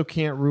also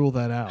can't rule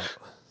that out.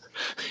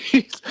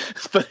 He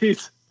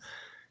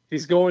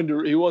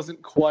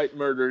wasn't quite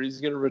murdered.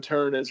 He's going to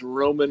return as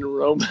Roman. He's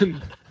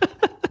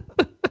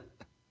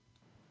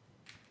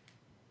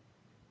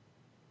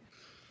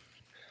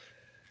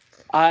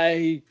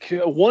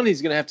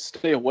going to have to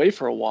stay away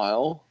for a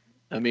while.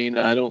 I mean,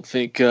 I don't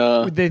think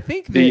they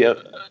think the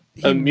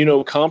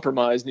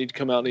immunocompromised need to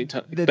come out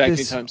anytime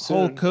soon. This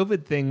whole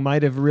COVID thing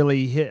might have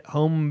really hit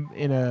home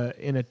in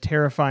a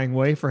terrifying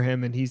way for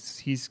him, and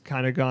he's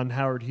kind of gone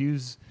Howard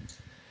Hughes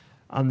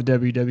on the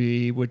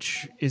WWE,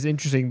 which is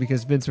interesting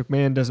because Vince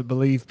McMahon doesn't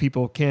believe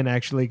people can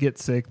actually get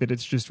sick, that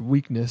it's just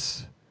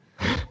weakness.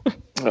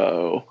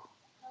 Oh.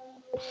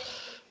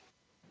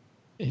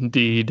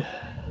 Indeed.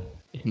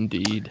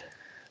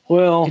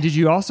 Well, did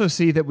you also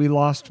see that we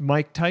lost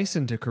Mike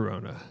Tyson to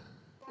Corona?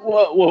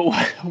 Whoa,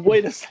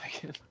 wait a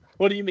second.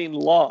 What do you mean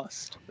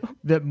lost?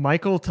 That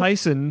Michael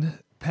Tyson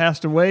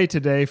passed away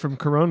today from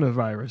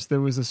coronavirus.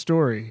 There was a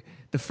story.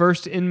 The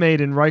first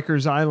inmate in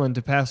Rikers Island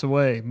to pass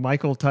away,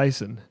 Michael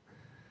Tyson.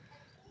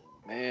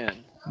 Man.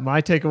 My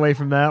takeaway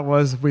from that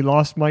was we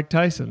lost Mike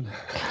Tyson.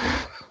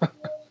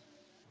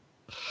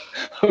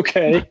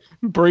 Okay.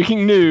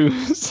 Breaking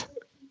news.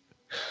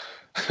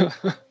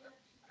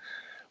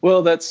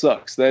 Well, that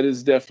sucks. That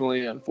is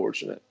definitely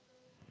unfortunate.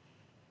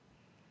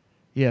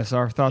 Yes,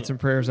 our thoughts and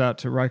prayers out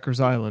to Rikers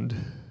Island.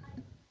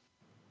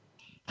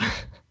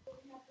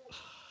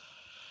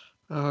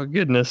 Oh,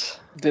 goodness.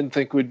 Didn't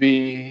think we'd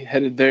be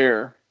headed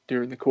there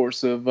during the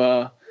course of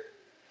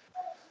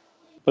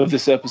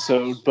this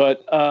episode.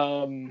 But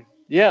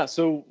yeah,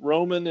 so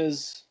Roman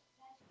is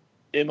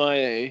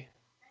MIA,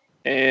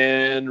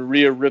 and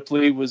Rhea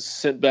Ripley was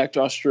sent back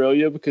to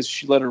Australia because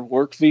she let her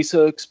work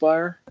visa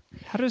expire.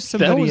 How does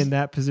somebody in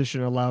that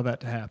position allow that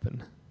to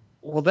happen?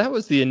 Well, that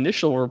was the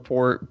initial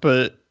report,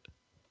 but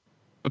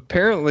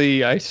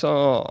apparently I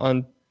saw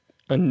on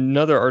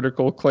another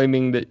article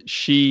claiming that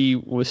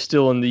she was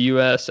still in the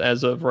U.S.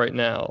 as of right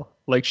now.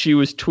 Like, she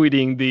was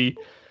tweeting the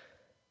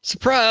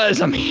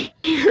surprise, I'm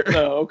here.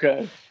 Oh,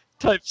 okay.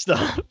 Type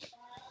stuff.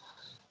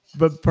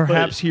 But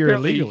perhaps here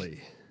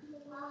illegally.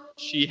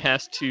 She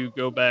has to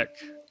go back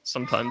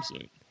sometime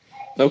soon.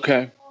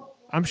 Okay.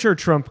 I'm sure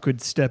Trump could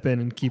step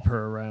in and keep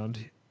her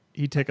around.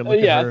 He'd take a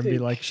look at her and be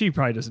like, she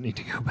probably doesn't need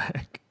to go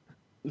back.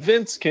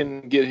 Vince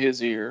can get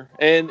his ear.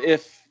 And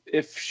if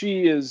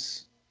she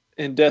is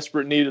in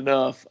desperate need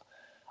enough,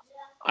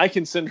 I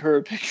can send her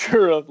a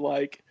picture of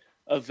like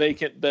a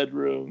vacant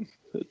bedroom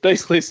that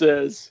basically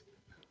says,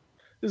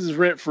 this is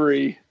rent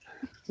free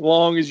as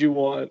long as you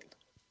want.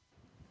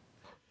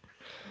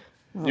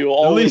 You'll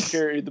always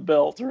carry the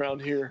belt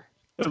around here.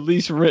 At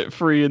least rent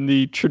free in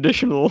the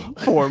traditional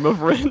form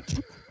of rent.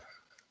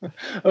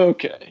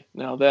 Okay.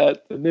 Now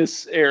that in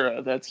this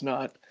era, that's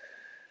not,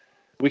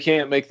 we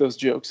can't make those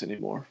jokes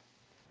anymore.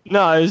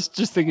 No, I was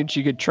just thinking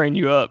she could train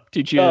you up,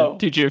 teach you a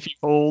few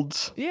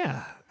holds.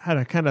 Yeah, how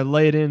to kind of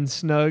lay it in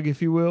snug,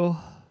 if you will.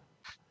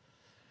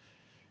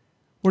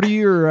 What are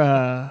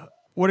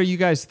you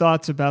guys'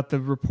 thoughts about the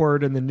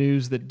report and the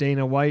news that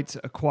Dana White's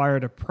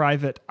acquired a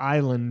private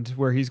island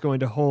where he's going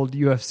to hold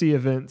UFC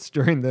events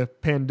during the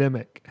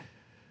pandemic?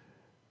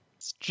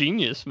 It's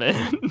genius,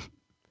 man.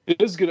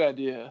 It is a good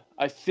idea.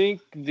 I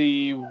think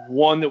the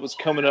one that was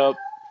coming up,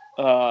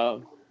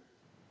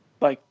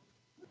 like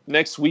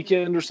next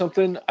weekend or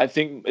something, I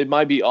think it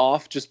might be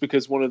off just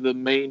because one of the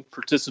main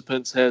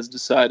participants has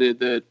decided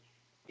that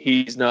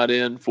he's not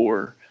in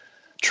for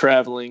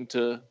traveling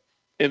to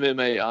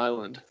MMA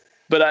Island.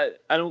 But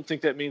I don't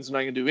think that means I'm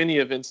not going to do any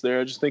events there.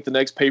 I just think the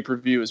next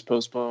pay-per-view is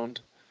postponed.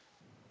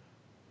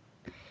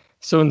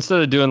 So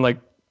instead of doing like,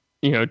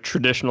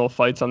 traditional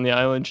fights on the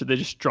island, should they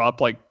just drop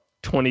like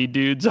 20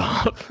 dudes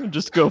off and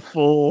just go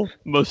full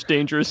most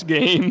dangerous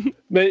game?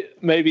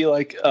 Maybe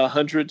like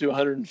 100 to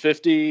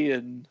 150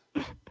 and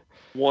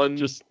one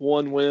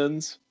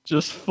wins.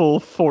 Just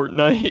full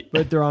Fortnite.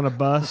 But they're on a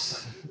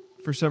bus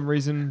for some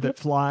reason that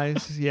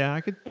flies. Yeah,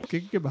 I could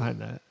get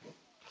behind that.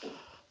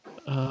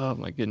 Oh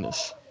my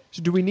goodness.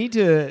 So do we need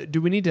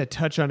to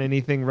touch on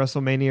anything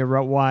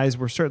WrestleMania wise?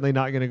 We're certainly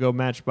not going to go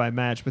match by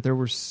match, but there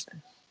were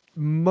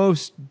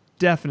most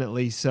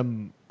definitely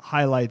some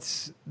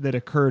highlights that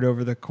occurred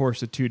over the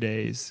course of 2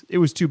 days. It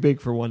was too big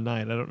for one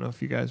night. I don't know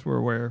if you guys were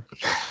aware.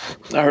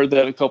 I heard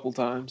that a couple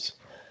times.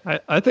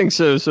 I think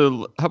so.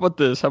 So how about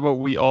this? How about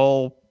we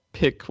all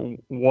pick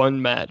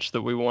one match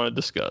that we want to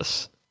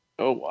discuss?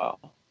 Oh, wow.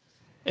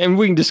 And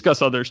we can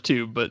discuss others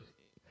too, but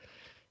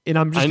and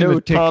I'm just I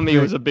know Tommy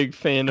was a big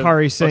fan of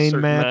Kairi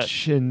Sane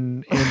match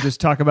and just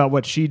talk about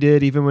what she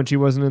did even when she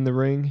wasn't in the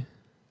ring.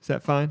 Is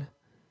that fine?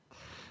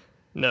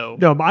 No,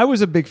 I was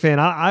a big fan.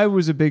 I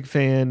was a big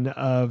fan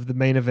of the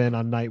main event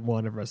on night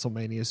one of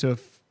WrestleMania. So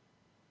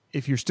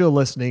if you're still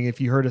listening, if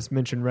you heard us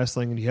mention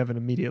wrestling and you haven't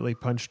immediately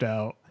punched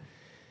out,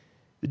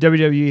 the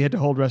WWE had to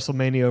hold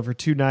WrestleMania over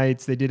 2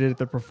 nights. They did it at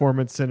the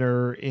Performance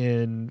Center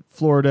in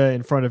Florida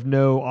in front of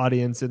no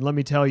audience. And let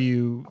me tell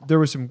you, there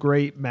were some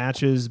great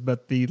matches,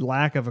 but the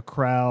lack of a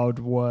crowd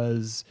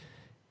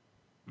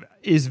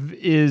is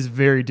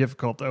very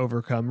difficult to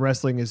overcome.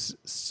 Wrestling is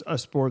a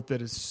sport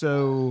that is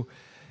so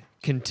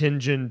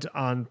contingent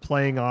on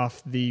playing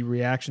off the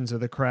reactions of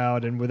the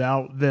crowd, and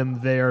without them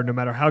there, no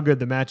matter how good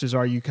the matches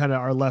are, you kind of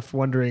are left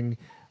wondering,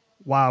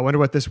 wow, I wonder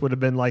what this would have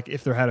been like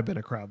if there had been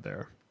a crowd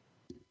there.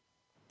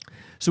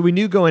 So we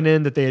knew going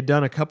in that they had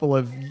done a couple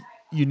of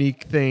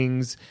unique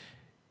things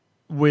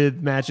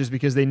with matches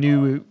because they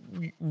knew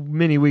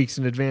many weeks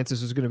in advance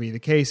this was going to be the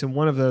case, and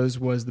one of those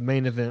was the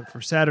main event for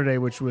Saturday,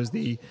 which was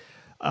the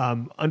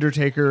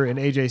Undertaker and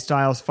AJ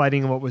Styles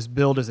fighting in what was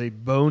billed as a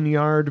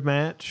boneyard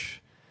match.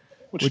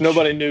 Which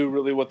nobody knew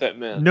really what that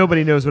meant.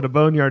 Nobody knows what a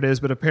boneyard is,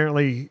 but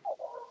apparently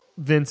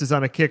Vince is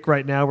on a kick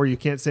right now where you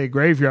can't say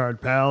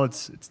graveyard, pal.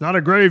 It's not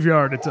a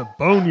graveyard, it's a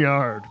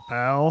boneyard,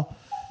 pal.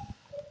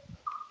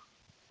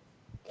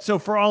 So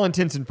for all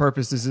intents and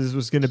purposes, this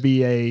was going to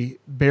be a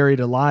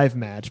buried alive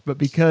match, but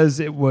because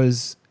it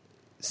was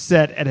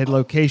set at a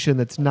location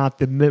that's not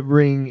the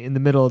ring in the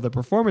middle of the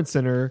Performance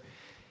Center,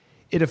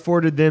 it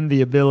afforded them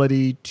the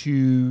ability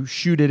to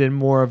shoot it in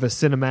more of a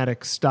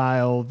cinematic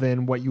style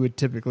than what you would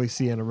typically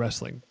see on a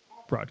wrestling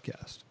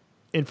broadcast.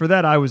 And for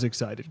that, I was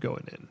excited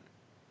going in.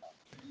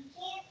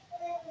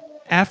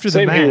 After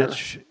the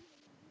match,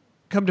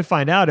 come to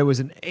find out, it was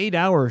an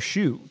 8-hour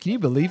shoot. Can you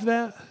believe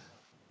that?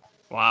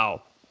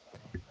 Wow.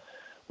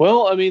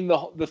 Well, I mean,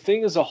 the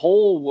thing as a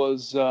whole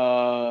was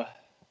the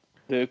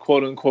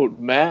quote-unquote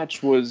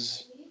match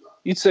was,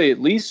 you'd say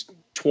at least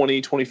 20,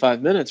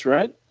 25 minutes,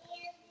 right?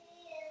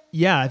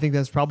 Yeah, I think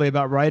that's probably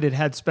about right. It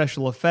had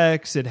special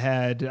effects. It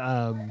had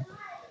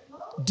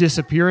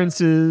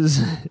disappearances.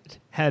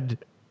 had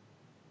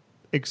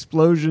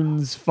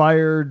explosions,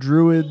 fire,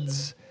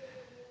 druids,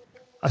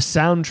 a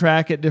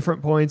soundtrack at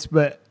different points.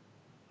 But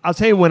I'll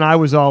tell you when I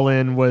was all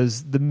in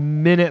was the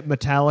minute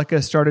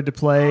Metallica started to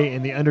play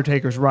and the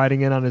Undertaker's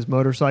riding in on his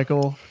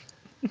motorcycle.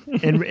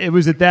 And it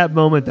was at that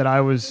moment that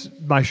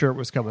my shirt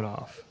was coming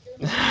off.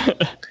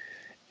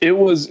 It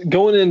was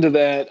going into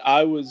that.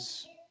 I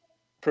was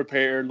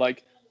prepared.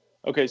 Like,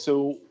 okay,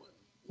 so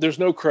there's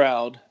no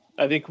crowd.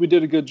 I think we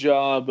did a good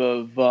job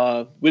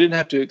of, we didn't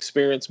have to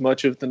experience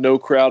much of the no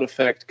crowd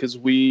effect because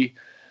the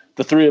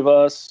three of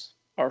us,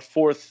 our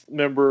fourth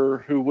member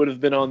who would have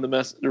been on the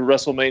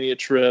WrestleMania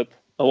trip,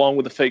 along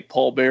with the fake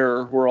Paul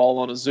Bearer, were all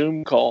on a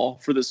Zoom call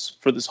for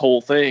this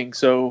whole thing.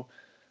 So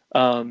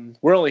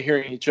we're only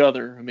hearing each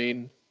other. I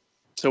mean,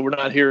 so we're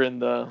not hearing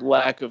the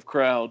lack of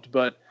crowd.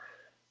 But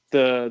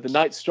the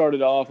night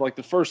started off like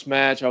the first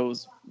match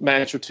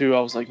or two. I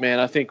was like, man,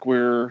 I think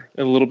we're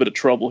in a little bit of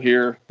trouble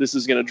here. This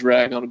is going to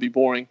drag on and be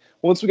boring.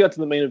 Once we got to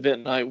the main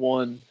event, night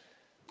one,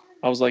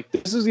 I was like,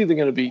 this is either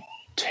going to be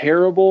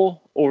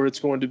terrible or it's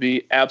going to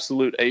be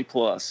absolute A+.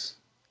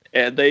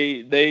 And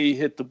they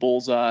hit the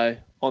bullseye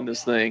on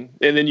this thing.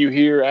 And then you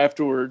hear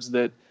afterwards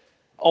that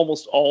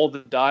almost all the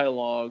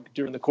dialogue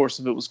during the course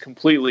of it was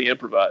completely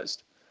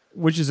improvised.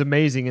 Which is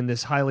amazing in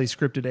this highly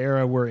scripted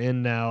era we're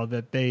in now,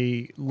 that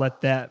they let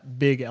that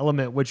big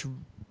element, which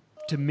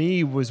to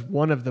me was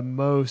one of the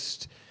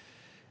most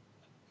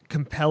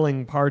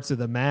compelling parts of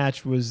the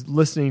match, was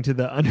listening to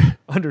the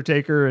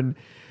Undertaker and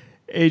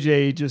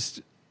AJ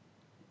just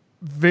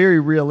very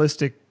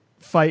realistic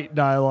fight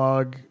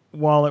dialogue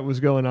while it was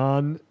going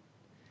on.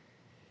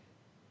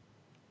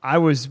 I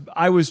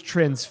was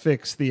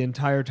transfixed the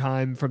entire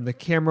time, from the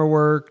camera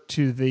work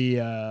to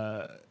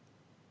the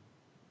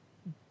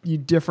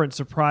different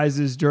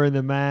surprises during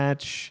the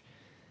match,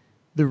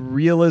 the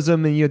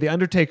realism. And the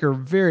Undertaker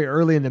very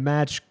early in the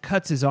match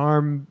cuts his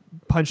arm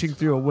punching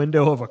through a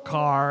window of a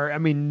car. I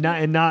mean,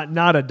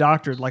 not a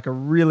doctored, like a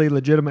really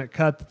legitimate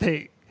cut.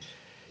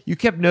 You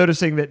kept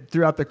noticing that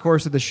throughout the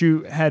course of the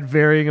shoot had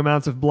varying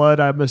amounts of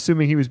blood. I'm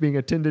assuming he was being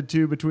attended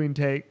to between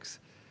takes.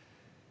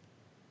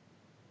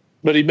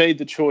 But he made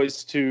the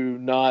choice to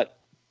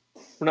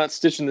we're not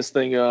stitching this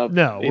thing up.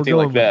 No, anything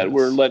like that.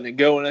 We're letting it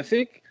go. And I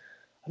think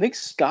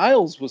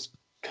Styles was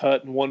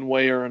cut in one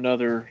way or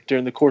another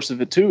during the course of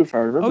it too, if I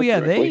remember. Oh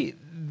yeah, correctly.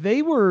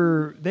 they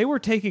were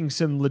taking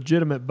some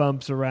legitimate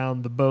bumps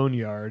around the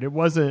boneyard. It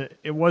wasn't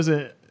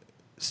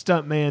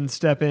stuntman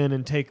step in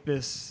and take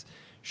this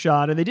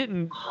shot. And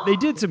they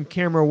did some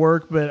camera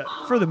work, but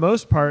for the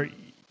most part,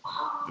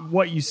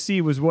 what you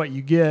see was what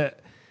you get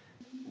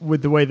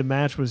with the way the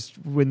match was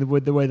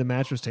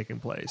taking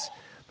place.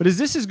 But as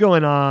this is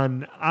going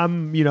on,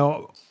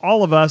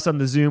 all of us on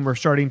the Zoom are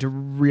starting to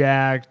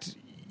react.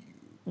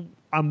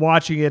 I'm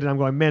watching it and I'm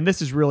going, man,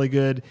 this is really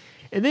good.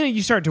 And then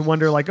you start to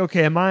wonder, like,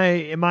 okay, am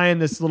I in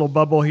this little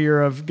bubble here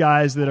of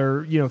guys that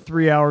are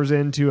 3 hours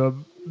into a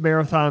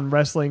marathon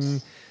wrestling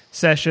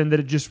session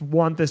that just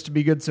want this to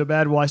be good so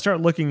bad? Well, I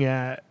start looking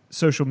at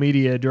social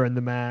media during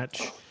the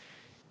match,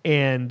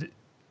 and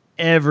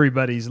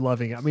everybody's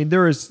loving it. I mean,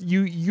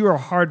 you are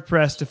hard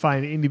pressed to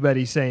find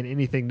anybody saying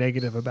anything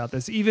negative about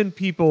this. Even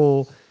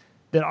people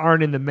that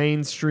aren't in the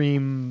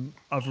mainstream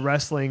of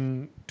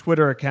wrestling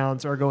Twitter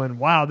accounts are going,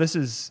 "Wow, this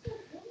is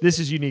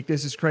unique.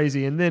 This is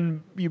crazy." And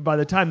then by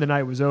the time the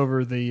night was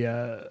over,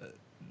 the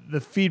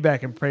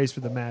feedback and praise for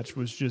the match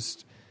was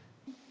just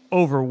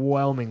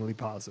overwhelmingly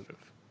positive.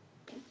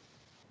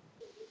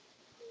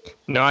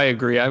 No, I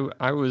agree.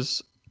 I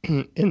was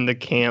in the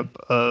camp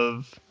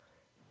of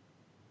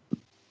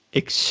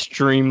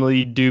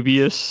extremely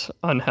dubious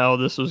on how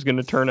this was going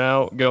to turn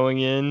out going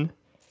in,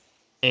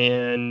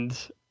 and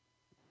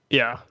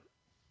yeah,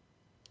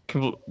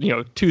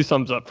 2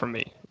 thumbs up from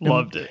me.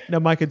 Loved it. Now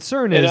my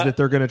concern is that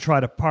they're going to try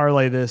to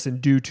parlay this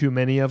and do too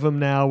many of them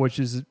now, which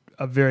is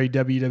a very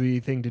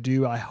WWE thing to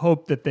do. I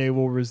hope that they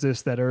will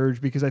resist that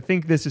urge, because I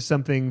think this is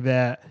something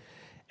that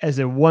as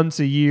a once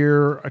a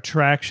year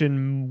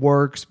attraction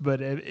works,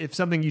 but if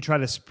something you try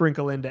to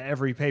sprinkle into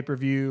every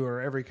pay-per-view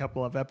or every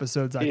couple of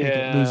episodes, I think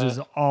it loses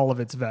all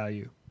of its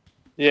value.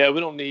 Yeah, we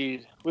don't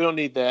need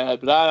that.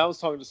 But I was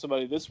talking to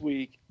somebody this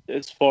week,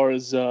 as far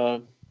as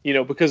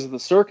because of the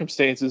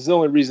circumstances, the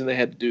only reason they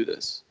had to do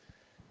this.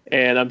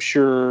 And I'm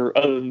sure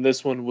other than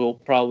this one, we'll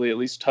probably at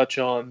least touch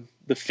on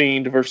The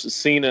Fiend versus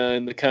Cena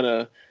and the kind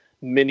of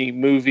mini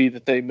movie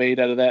that they made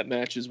out of that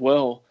match as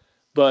well.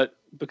 But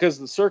because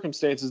of the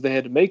circumstances, they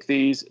had to make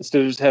these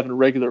instead of just having a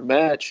regular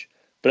match.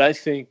 But I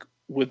think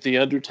with The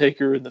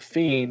Undertaker and The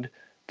Fiend,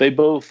 they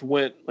both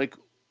went like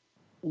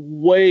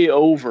way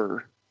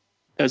over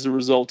as a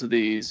result of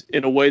these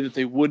in a way that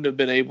they wouldn't have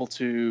been able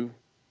to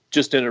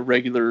just in a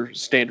regular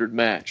standard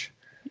match.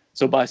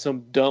 So by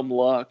some dumb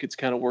luck, it's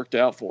kind of worked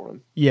out for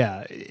them.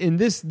 Yeah, and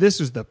this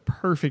was the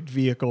perfect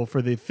vehicle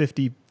for the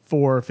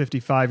 54,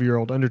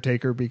 55-year-old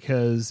Undertaker,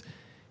 because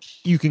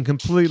you can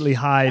completely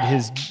hide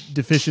his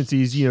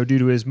deficiencies, due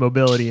to his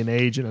mobility and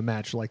age in a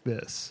match like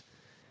this.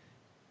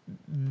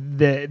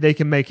 They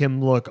can make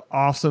him look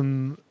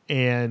awesome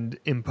and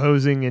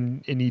imposing,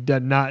 and he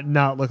did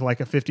not look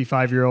like a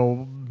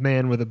 55-year-old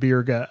man with a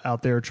beer gut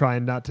out there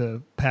trying not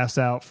to pass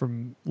out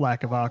from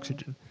lack of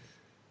oxygen.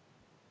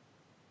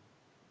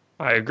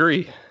 I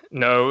agree.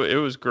 No, it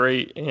was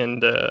great,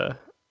 and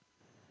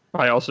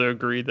I also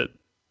agree that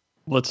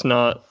let's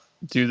not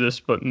do this,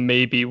 but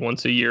maybe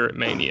once a year at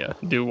Mania,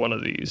 do one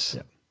of these.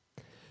 Yeah.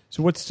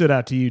 So, what stood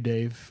out to you,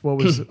 Dave? What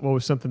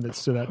was something that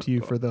stood out to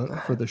you for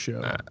the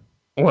show?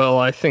 Well,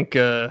 I think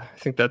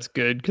that's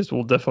good because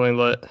we'll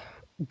definitely let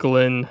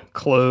Glenn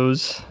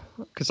close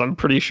because I'm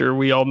pretty sure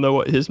we all know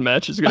what his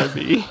match is going to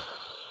be.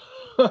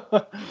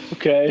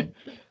 Okay,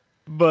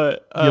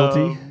 but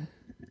guilty.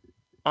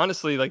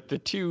 Honestly, like the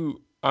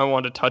two I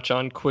want to touch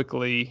on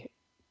quickly.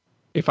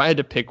 If I had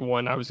to pick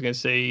one, I was going to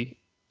say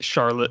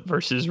Charlotte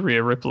versus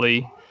Rhea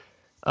Ripley.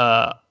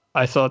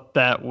 I thought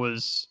that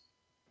was.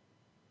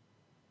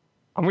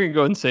 I'm going to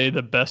go ahead and say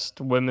the best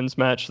women's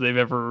match they've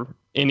ever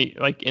in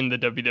the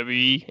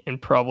WWE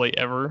and probably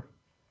ever.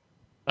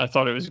 I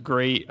thought it was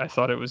great.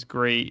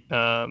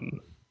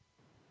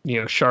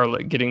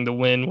 Charlotte getting the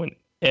win when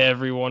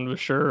everyone was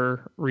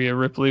sure Rhea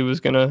Ripley was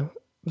gonna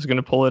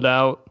pull it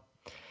out.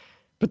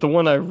 But the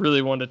one I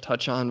really wanted to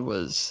touch on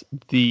was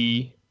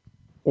the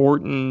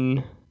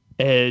Orton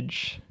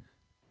Edge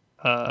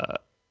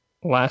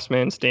last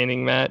man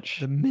standing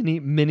match. The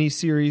mini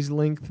series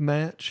length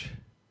match.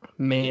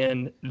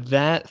 Man,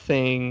 that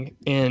thing,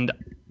 and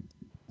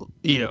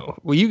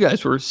you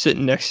guys were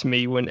sitting next to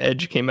me when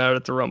Edge came out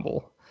at the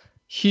Rumble.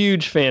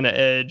 Huge fan of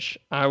Edge.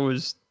 I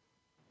was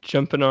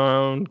jumping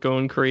around,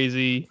 going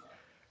crazy.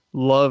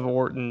 Love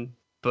Orton,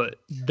 but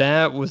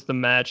that was the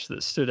match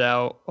that stood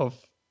out of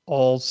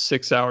all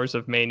 6 hours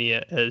of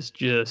Mania as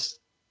just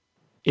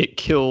it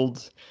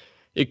killed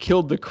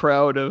the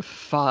crowd of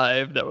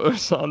 5 that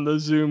was on the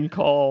Zoom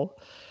call.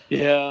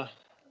 Yeah.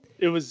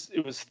 It was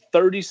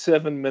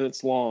 37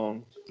 minutes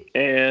long,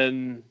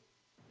 and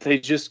they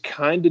just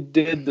kind of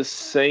did the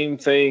same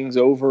things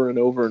over and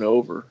over and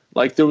over.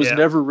 Like there was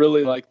never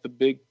really like the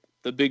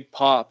big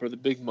pop or the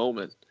big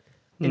moment.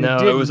 No,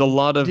 it was a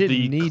lot of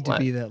didn't need to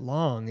be that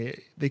long.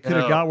 They could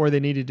have got where they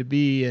needed to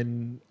be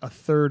in a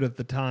third of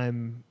the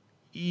time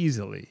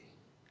easily.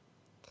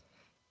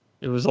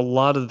 It was a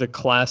lot of the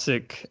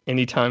classic.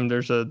 Anytime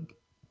there's a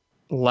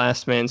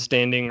last man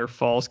standing or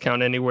falls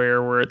count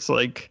anywhere, where it's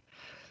like.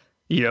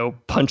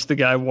 Punch the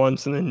guy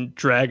once and then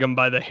drag him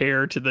by the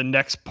hair to the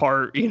next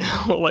part,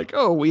 like,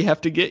 oh, we have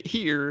to get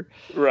here.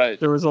 Right.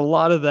 There was a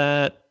lot of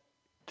that.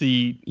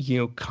 The,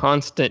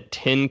 constant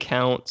 10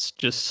 counts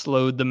just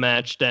slowed the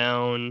match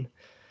down.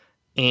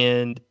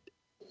 And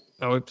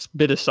it's a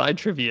bit of side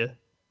trivia.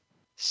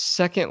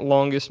 Second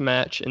longest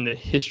match in the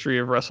history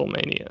of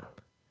WrestleMania.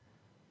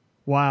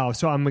 Wow.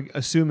 So I'm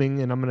assuming,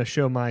 and I'm going to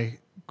show my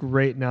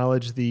great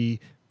knowledge, the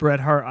Bret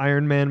Hart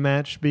Iron Man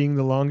match being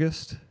the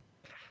longest.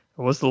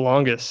 It was the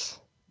longest.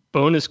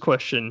 Bonus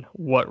question,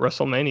 what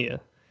WrestleMania?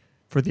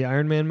 For the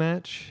Iron Man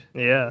match?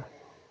 Yeah.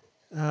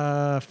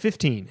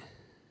 15.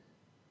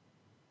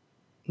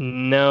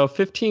 No,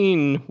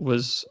 15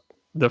 was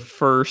the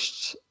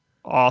first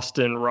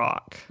Austin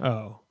Rock.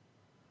 Oh.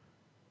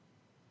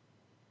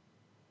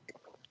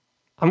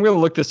 I'm going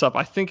to look this up.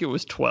 I think it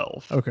was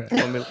 12. Okay.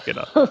 Let me look it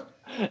up.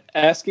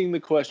 Asking the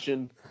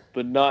question,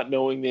 but not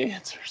knowing the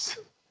answers.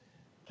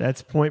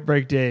 That's Point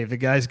Break Dave. The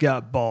guy's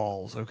got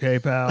balls, okay,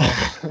 pal?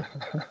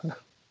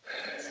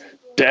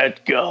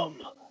 Dadgum.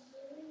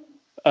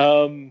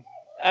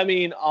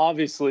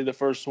 Obviously the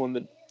first one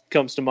that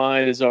comes to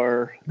mind is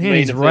our Man,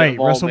 he's right.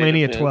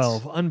 WrestleMania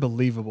 12.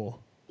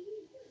 Unbelievable.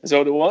 Is that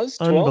what it was?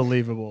 12?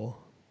 Unbelievable.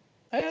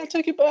 Hey, I'll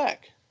take it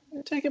back.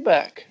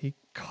 He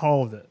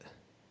called it.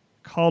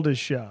 Called his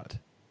shot.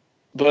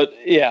 But,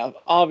 yeah,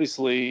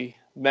 obviously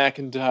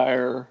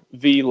McIntyre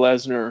v.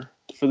 Lesnar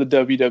for the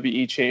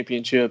WWE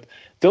Championship.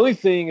 The only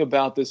thing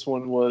about this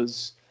one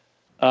was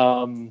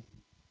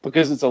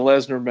because it's a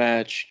Lesnar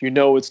match,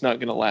 it's not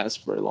going to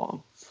last very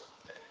long.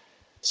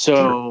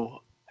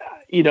 So,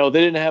 they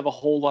didn't have a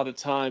whole lot of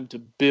time to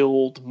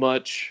build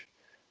much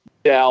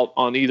doubt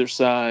on either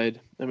side.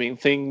 I mean,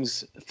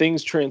 things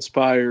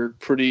transpired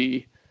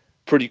pretty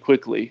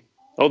quickly.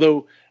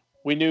 Although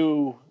we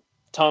knew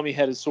Tommy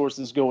had his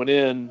sources going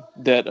in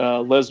that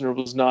Lesnar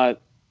was not,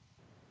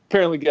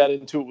 apparently got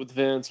into it with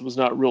Vince, was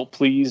not real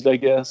pleased, I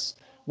guess,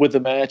 with the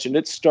match. And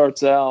it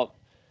starts out,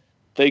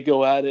 they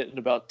go at it, and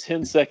about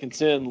 10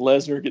 seconds in,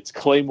 Lesnar gets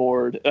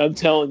Claymored. And I'm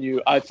telling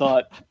you, I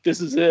thought,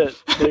 this is it.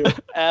 They were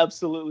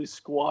absolutely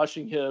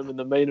squashing him in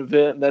the main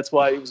event, and that's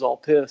why he was all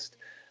pissed.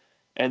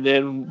 And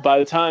then by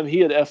the time he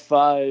had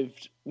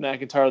F5'd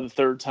McIntyre the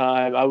third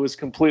time, I was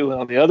completely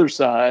on the other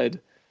side.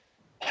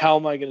 How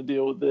am I going to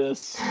deal with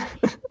this?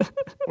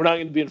 We're not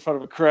going to be in front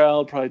of a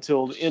crowd probably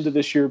till the end of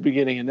this year,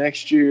 beginning of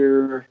next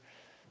year.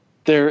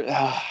 I'm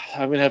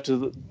going to have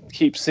to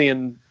keep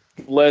seeing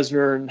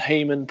Lesnar and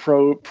Heyman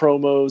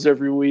promos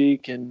every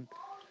week.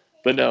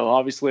 But no,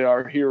 obviously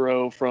our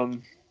hero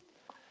from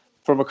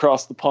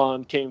across the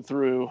pond came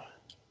through.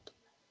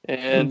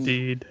 And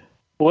indeed.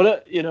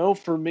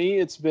 For me,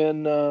 it's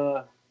been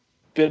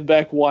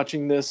back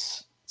watching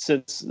this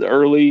since the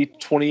early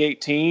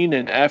 2018.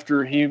 And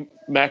after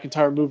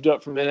McIntyre moved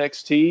up from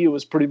NXT, it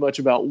was pretty much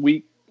about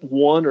week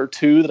 1 or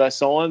 2 that I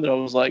saw him, and I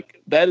was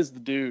like, that is the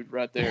dude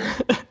right there.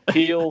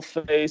 Heel,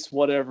 face,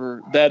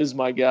 whatever. That is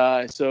my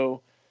guy.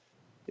 So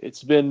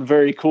it's been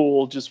very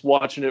cool just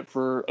watching it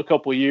for a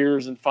couple of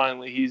years, and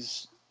finally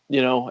he's,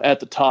 at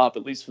the top,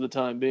 at least for the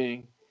time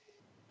being.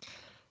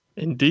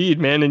 Indeed,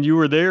 man. And you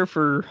were there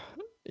for,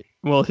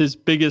 his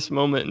biggest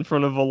moment in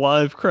front of a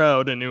live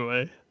crowd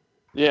anyway.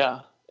 Yeah.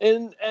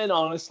 And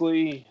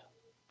honestly,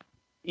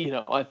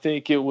 I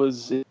think he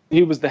was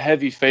the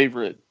heavy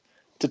favorite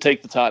to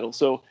take the title.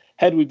 So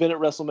had we been at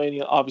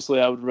WrestleMania,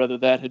 obviously I would rather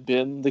that had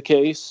been the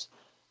case.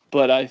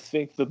 But I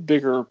think the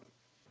bigger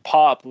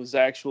pop was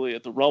actually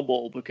at the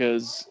Rumble,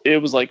 because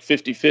it was like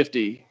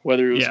 50-50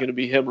 whether it was going to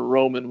be him or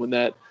Roman when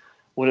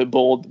it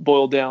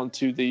boiled down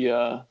to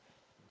the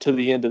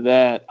end of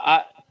that.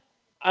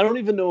 I don't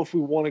even know if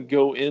we want to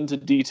go into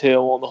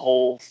detail on the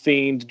whole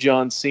Fiend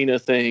John Cena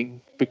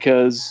thing,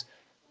 because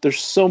there's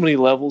so many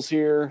levels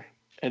here,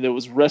 and there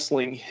was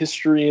wrestling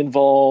history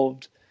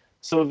involved.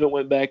 Some of it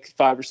went back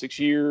 5 or 6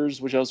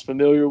 years, which I was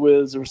familiar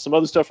with. There was some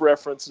other stuff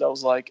referenced, and I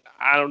was like,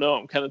 I don't know.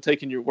 I'm kind of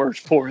taking your word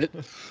for it.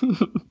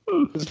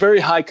 It's very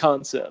high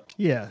concept.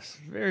 Yes,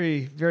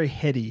 very, very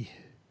heady.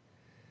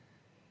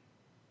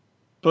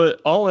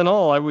 But all in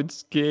all, I would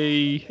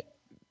say,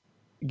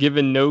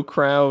 given no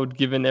crowd,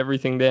 given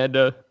everything they had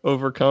to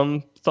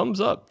overcome, thumbs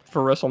up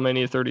for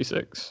WrestleMania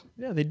 36.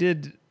 Yeah, they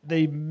did.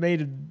 They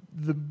made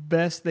the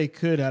best they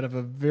could out of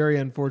a very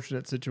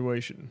unfortunate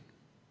situation.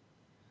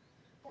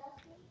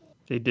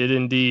 They did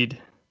indeed.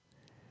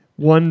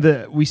 One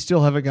that we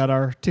still haven't got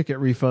our ticket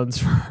refunds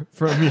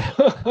from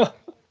you.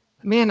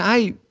 Man,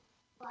 I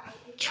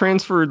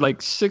transferred like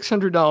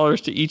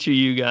 $600 to each of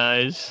you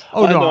guys.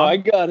 Oh, no, I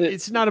got it.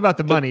 It's not about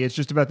the money. It's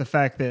just about the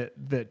fact that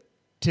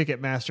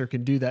Ticketmaster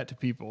can do that to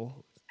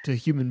people, to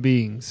human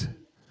beings.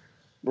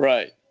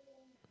 Right.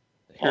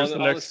 Here's on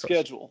the the next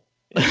schedule.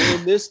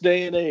 In this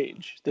day and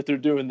age that they're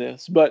doing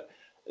this. But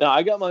now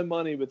I got my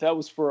money, but that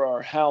was for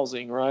our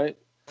housing, right?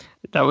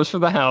 That was for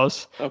the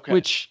house, Okay.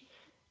 which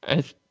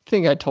I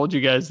think I told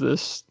you guys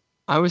this.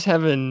 I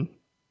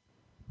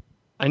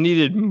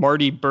needed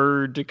Marty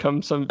Bird to come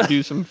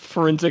do some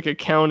forensic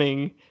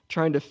accounting,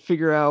 trying to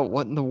figure out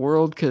what in the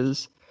world,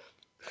 because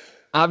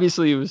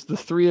obviously it was the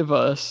 3 of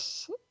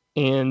us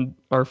and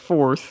our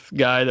 4th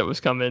guy that was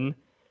coming.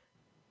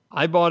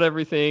 I bought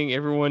everything.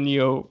 Everyone,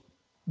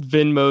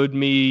 Venmo'd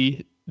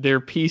me their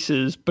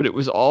pieces, but it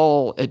was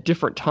all at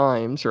different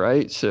times,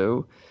 right?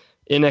 So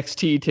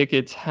NXT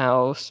tickets,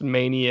 House,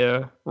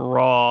 Mania,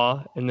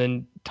 Raw, and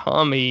then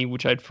Tommy,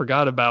 which I'd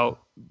forgot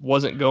about,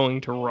 wasn't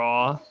going to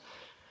Raw.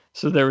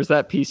 So there was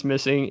that piece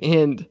missing.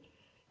 And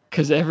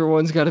because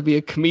everyone's got to be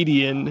a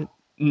comedian,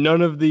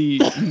 none of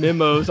the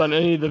memos on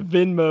any of the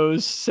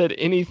Venmos said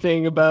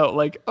anything about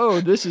like,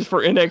 oh, this is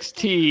for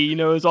NXT.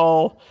 It's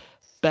all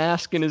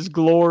bask in his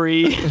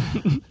glory.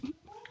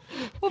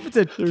 Well, if it's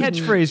a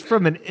catchphrase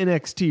from an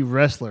NXT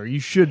wrestler, you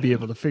should be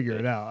able to figure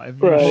it out. If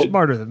you're Right.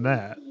 smarter than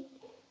that.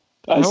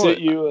 I sent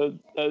you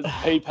a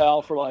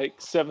PayPal for like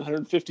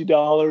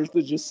 $750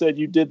 that just said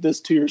you did this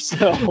to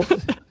yourself.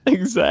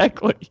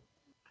 Exactly.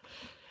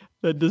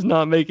 That does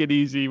not make it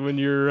easy when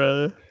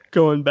you're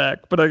going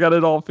back. But I got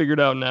it all figured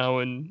out now.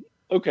 And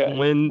Okay.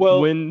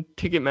 when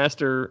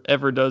Ticketmaster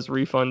ever does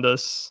refund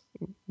us,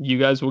 you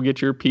guys will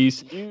get your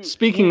piece.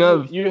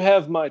 You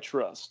have my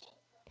trust.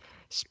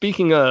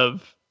 Speaking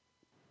of,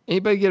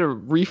 anybody get a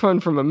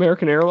refund from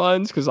American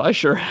Airlines? Because I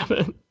sure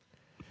haven't.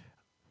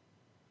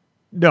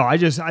 No, I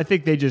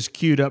think they just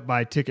queued up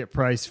my ticket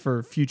price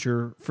for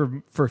future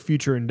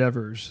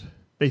endeavors.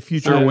 They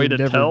future there a way to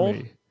endeavored tell?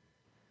 me.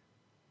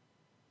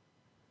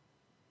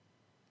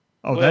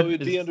 Oh, Well, it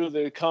would be under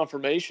the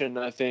confirmation,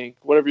 I think.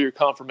 Whatever your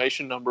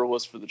confirmation number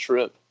was for the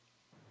trip.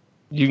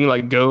 You can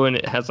like go and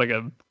it has like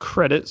a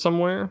credit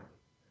somewhere.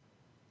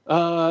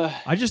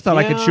 I just thought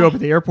I could show up at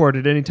the airport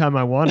at any time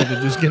I wanted to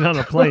just get on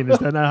a plane. Is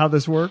that not how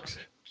this works?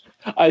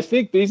 I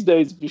think these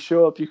days, if you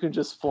show up, you can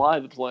just fly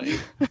the plane.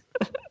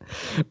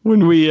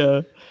 When we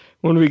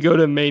go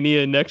to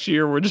Mania next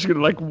year, we're just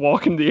gonna like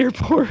walk into the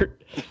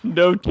airport,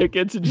 no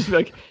tickets, and just be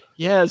like,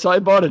 yeah, so I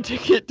bought a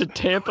ticket to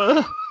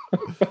Tampa.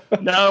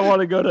 Now I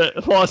want to go to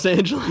Los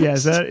Angeles. Yeah,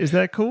 is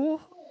that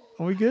cool?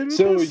 Are we good with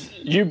So this?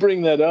 you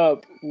bring that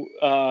up. We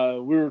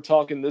were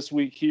talking this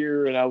week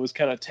here, and I was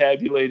kind of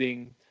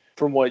tabulating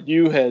from what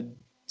you had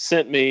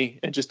sent me,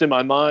 and just in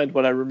my mind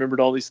what I remembered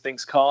all these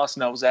things cost,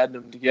 and I was adding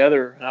them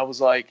together, and I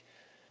was like,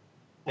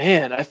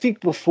 man, I think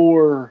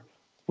before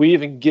we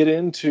even get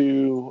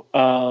into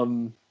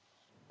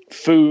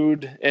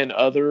food and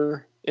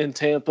other in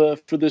Tampa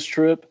for this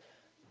trip,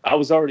 I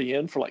was already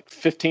in for like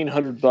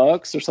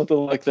 $1,500 or something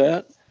like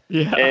that.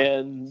 Yeah.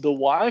 And the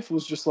wife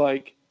was just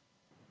like,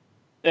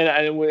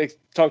 and we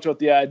talked about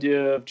the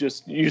idea of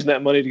just using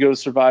that money to go to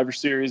Survivor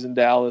Series in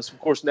Dallas. Of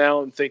course, now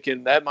I'm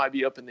thinking that might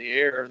be up in the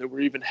air that we're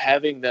even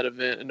having that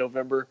event in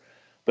November.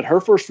 But her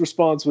first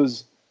response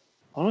was,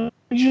 why don't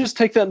you just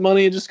take that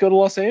money and just go to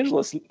Los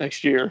Angeles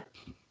next year?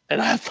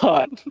 And I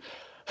thought,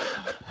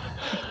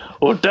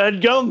 Well,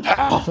 dadgum,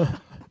 pal.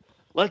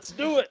 Let's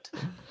do it.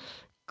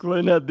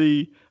 Glenn had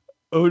the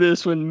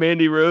Otis when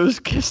Mandy Rose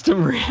kissed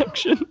him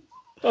reaction.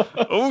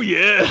 Oh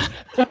yeah.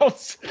 I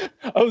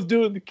was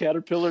doing the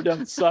caterpillar down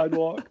the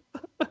sidewalk.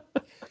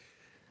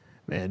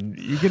 Man,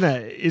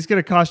 it's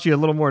gonna cost you a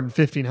little more than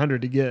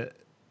 $1,500 to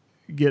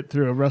get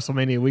through a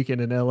WrestleMania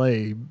weekend in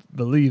LA.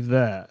 Believe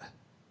that.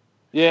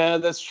 Yeah,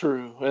 that's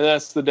true, and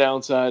that's the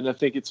downside. I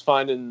think it's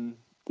finding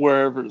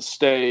wherever to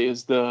stay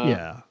is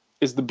the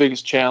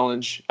biggest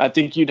challenge. I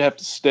think you'd have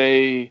to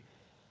stay,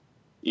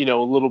 a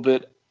little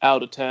bit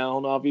out of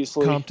town,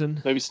 obviously.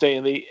 Compton. Maybe stay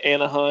in the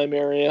Anaheim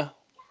area.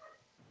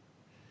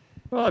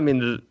 Well, I mean,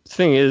 the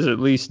thing is, at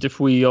least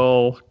if we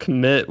all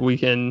commit, we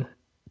can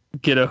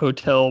get a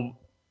hotel,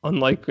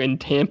 unlike in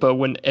Tampa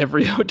when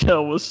every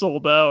hotel was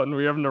sold out and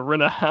we were having to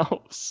rent a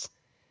house.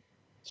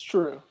 It's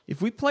true.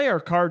 If we play our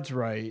cards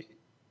right,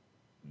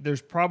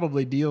 there's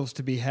probably deals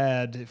to be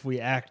had if we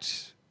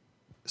act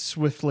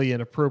swiftly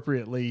and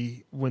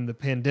appropriately when the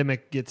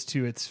pandemic gets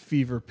to its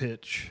fever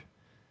pitch.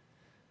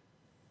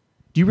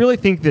 Do you really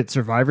think that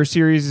Survivor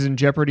Series is in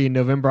jeopardy in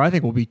November? I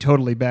think we'll be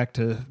totally back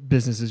to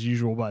business as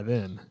usual by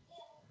then.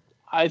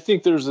 I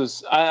think there's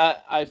this.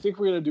 I think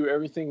we're going to do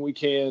everything we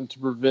can to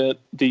prevent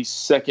the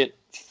second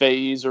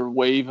phase or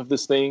wave of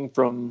this thing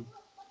from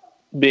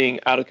being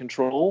out of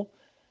control.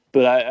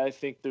 But I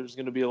think there's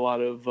going to be a lot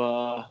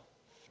of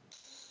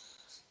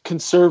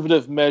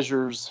conservative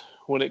measures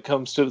when it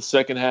comes to the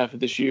second half of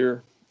this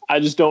year. I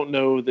just don't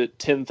know that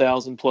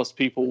 10,000 plus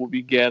people will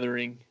be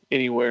gathering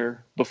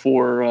anywhere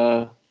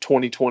before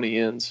 2020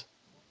 ends.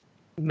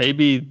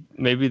 Maybe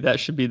that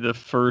should be the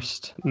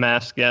first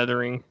mass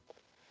gathering.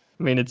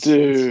 I mean,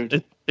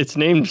 it's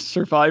named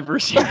Survivor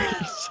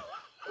Series.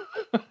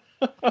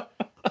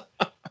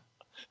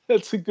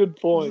 That's a good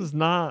point.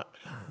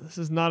 This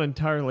is not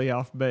entirely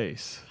off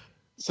base.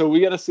 So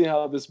we got to see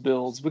how this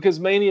builds, because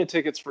Mania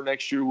tickets for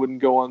next year wouldn't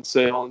go on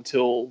sale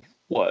until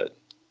what?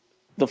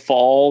 The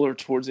fall or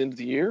towards the end of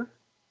the year?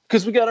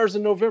 Because we got ours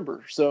in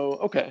November. So,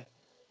 okay.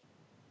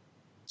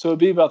 So it'd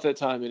be about that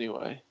time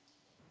anyway.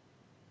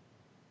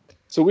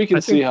 So we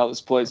can see how this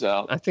plays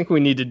out. I think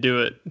we need to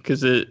do it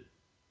because it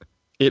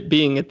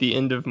being at the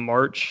end of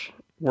March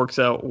works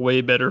out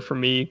way better for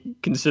me,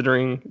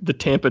 considering the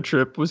Tampa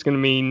trip was going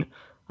to mean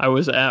I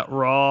was at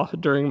Raw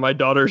during my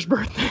daughter's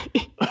birthday.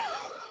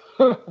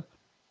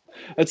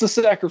 It's a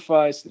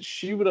sacrifice that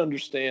she would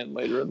understand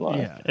later in life.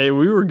 Yeah. Hey,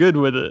 we were good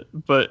with it,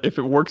 but if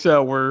it works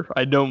out where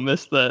I don't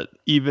miss that,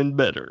 even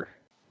better.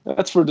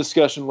 That's for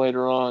discussion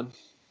later on.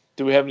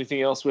 Do we have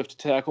anything else we have to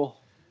tackle?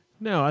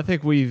 No, I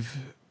think we've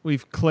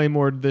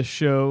claymored this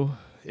show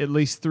at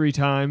least 3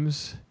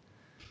 times.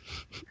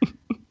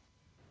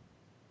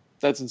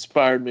 That's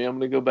inspired me. I'm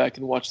going to go back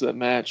and watch that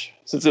match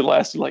since it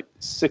lasted like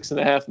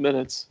 6.5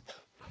 minutes.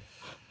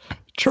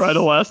 Try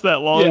to last that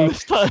long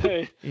this time.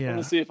 I'm going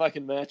to see if I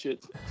can match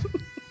it.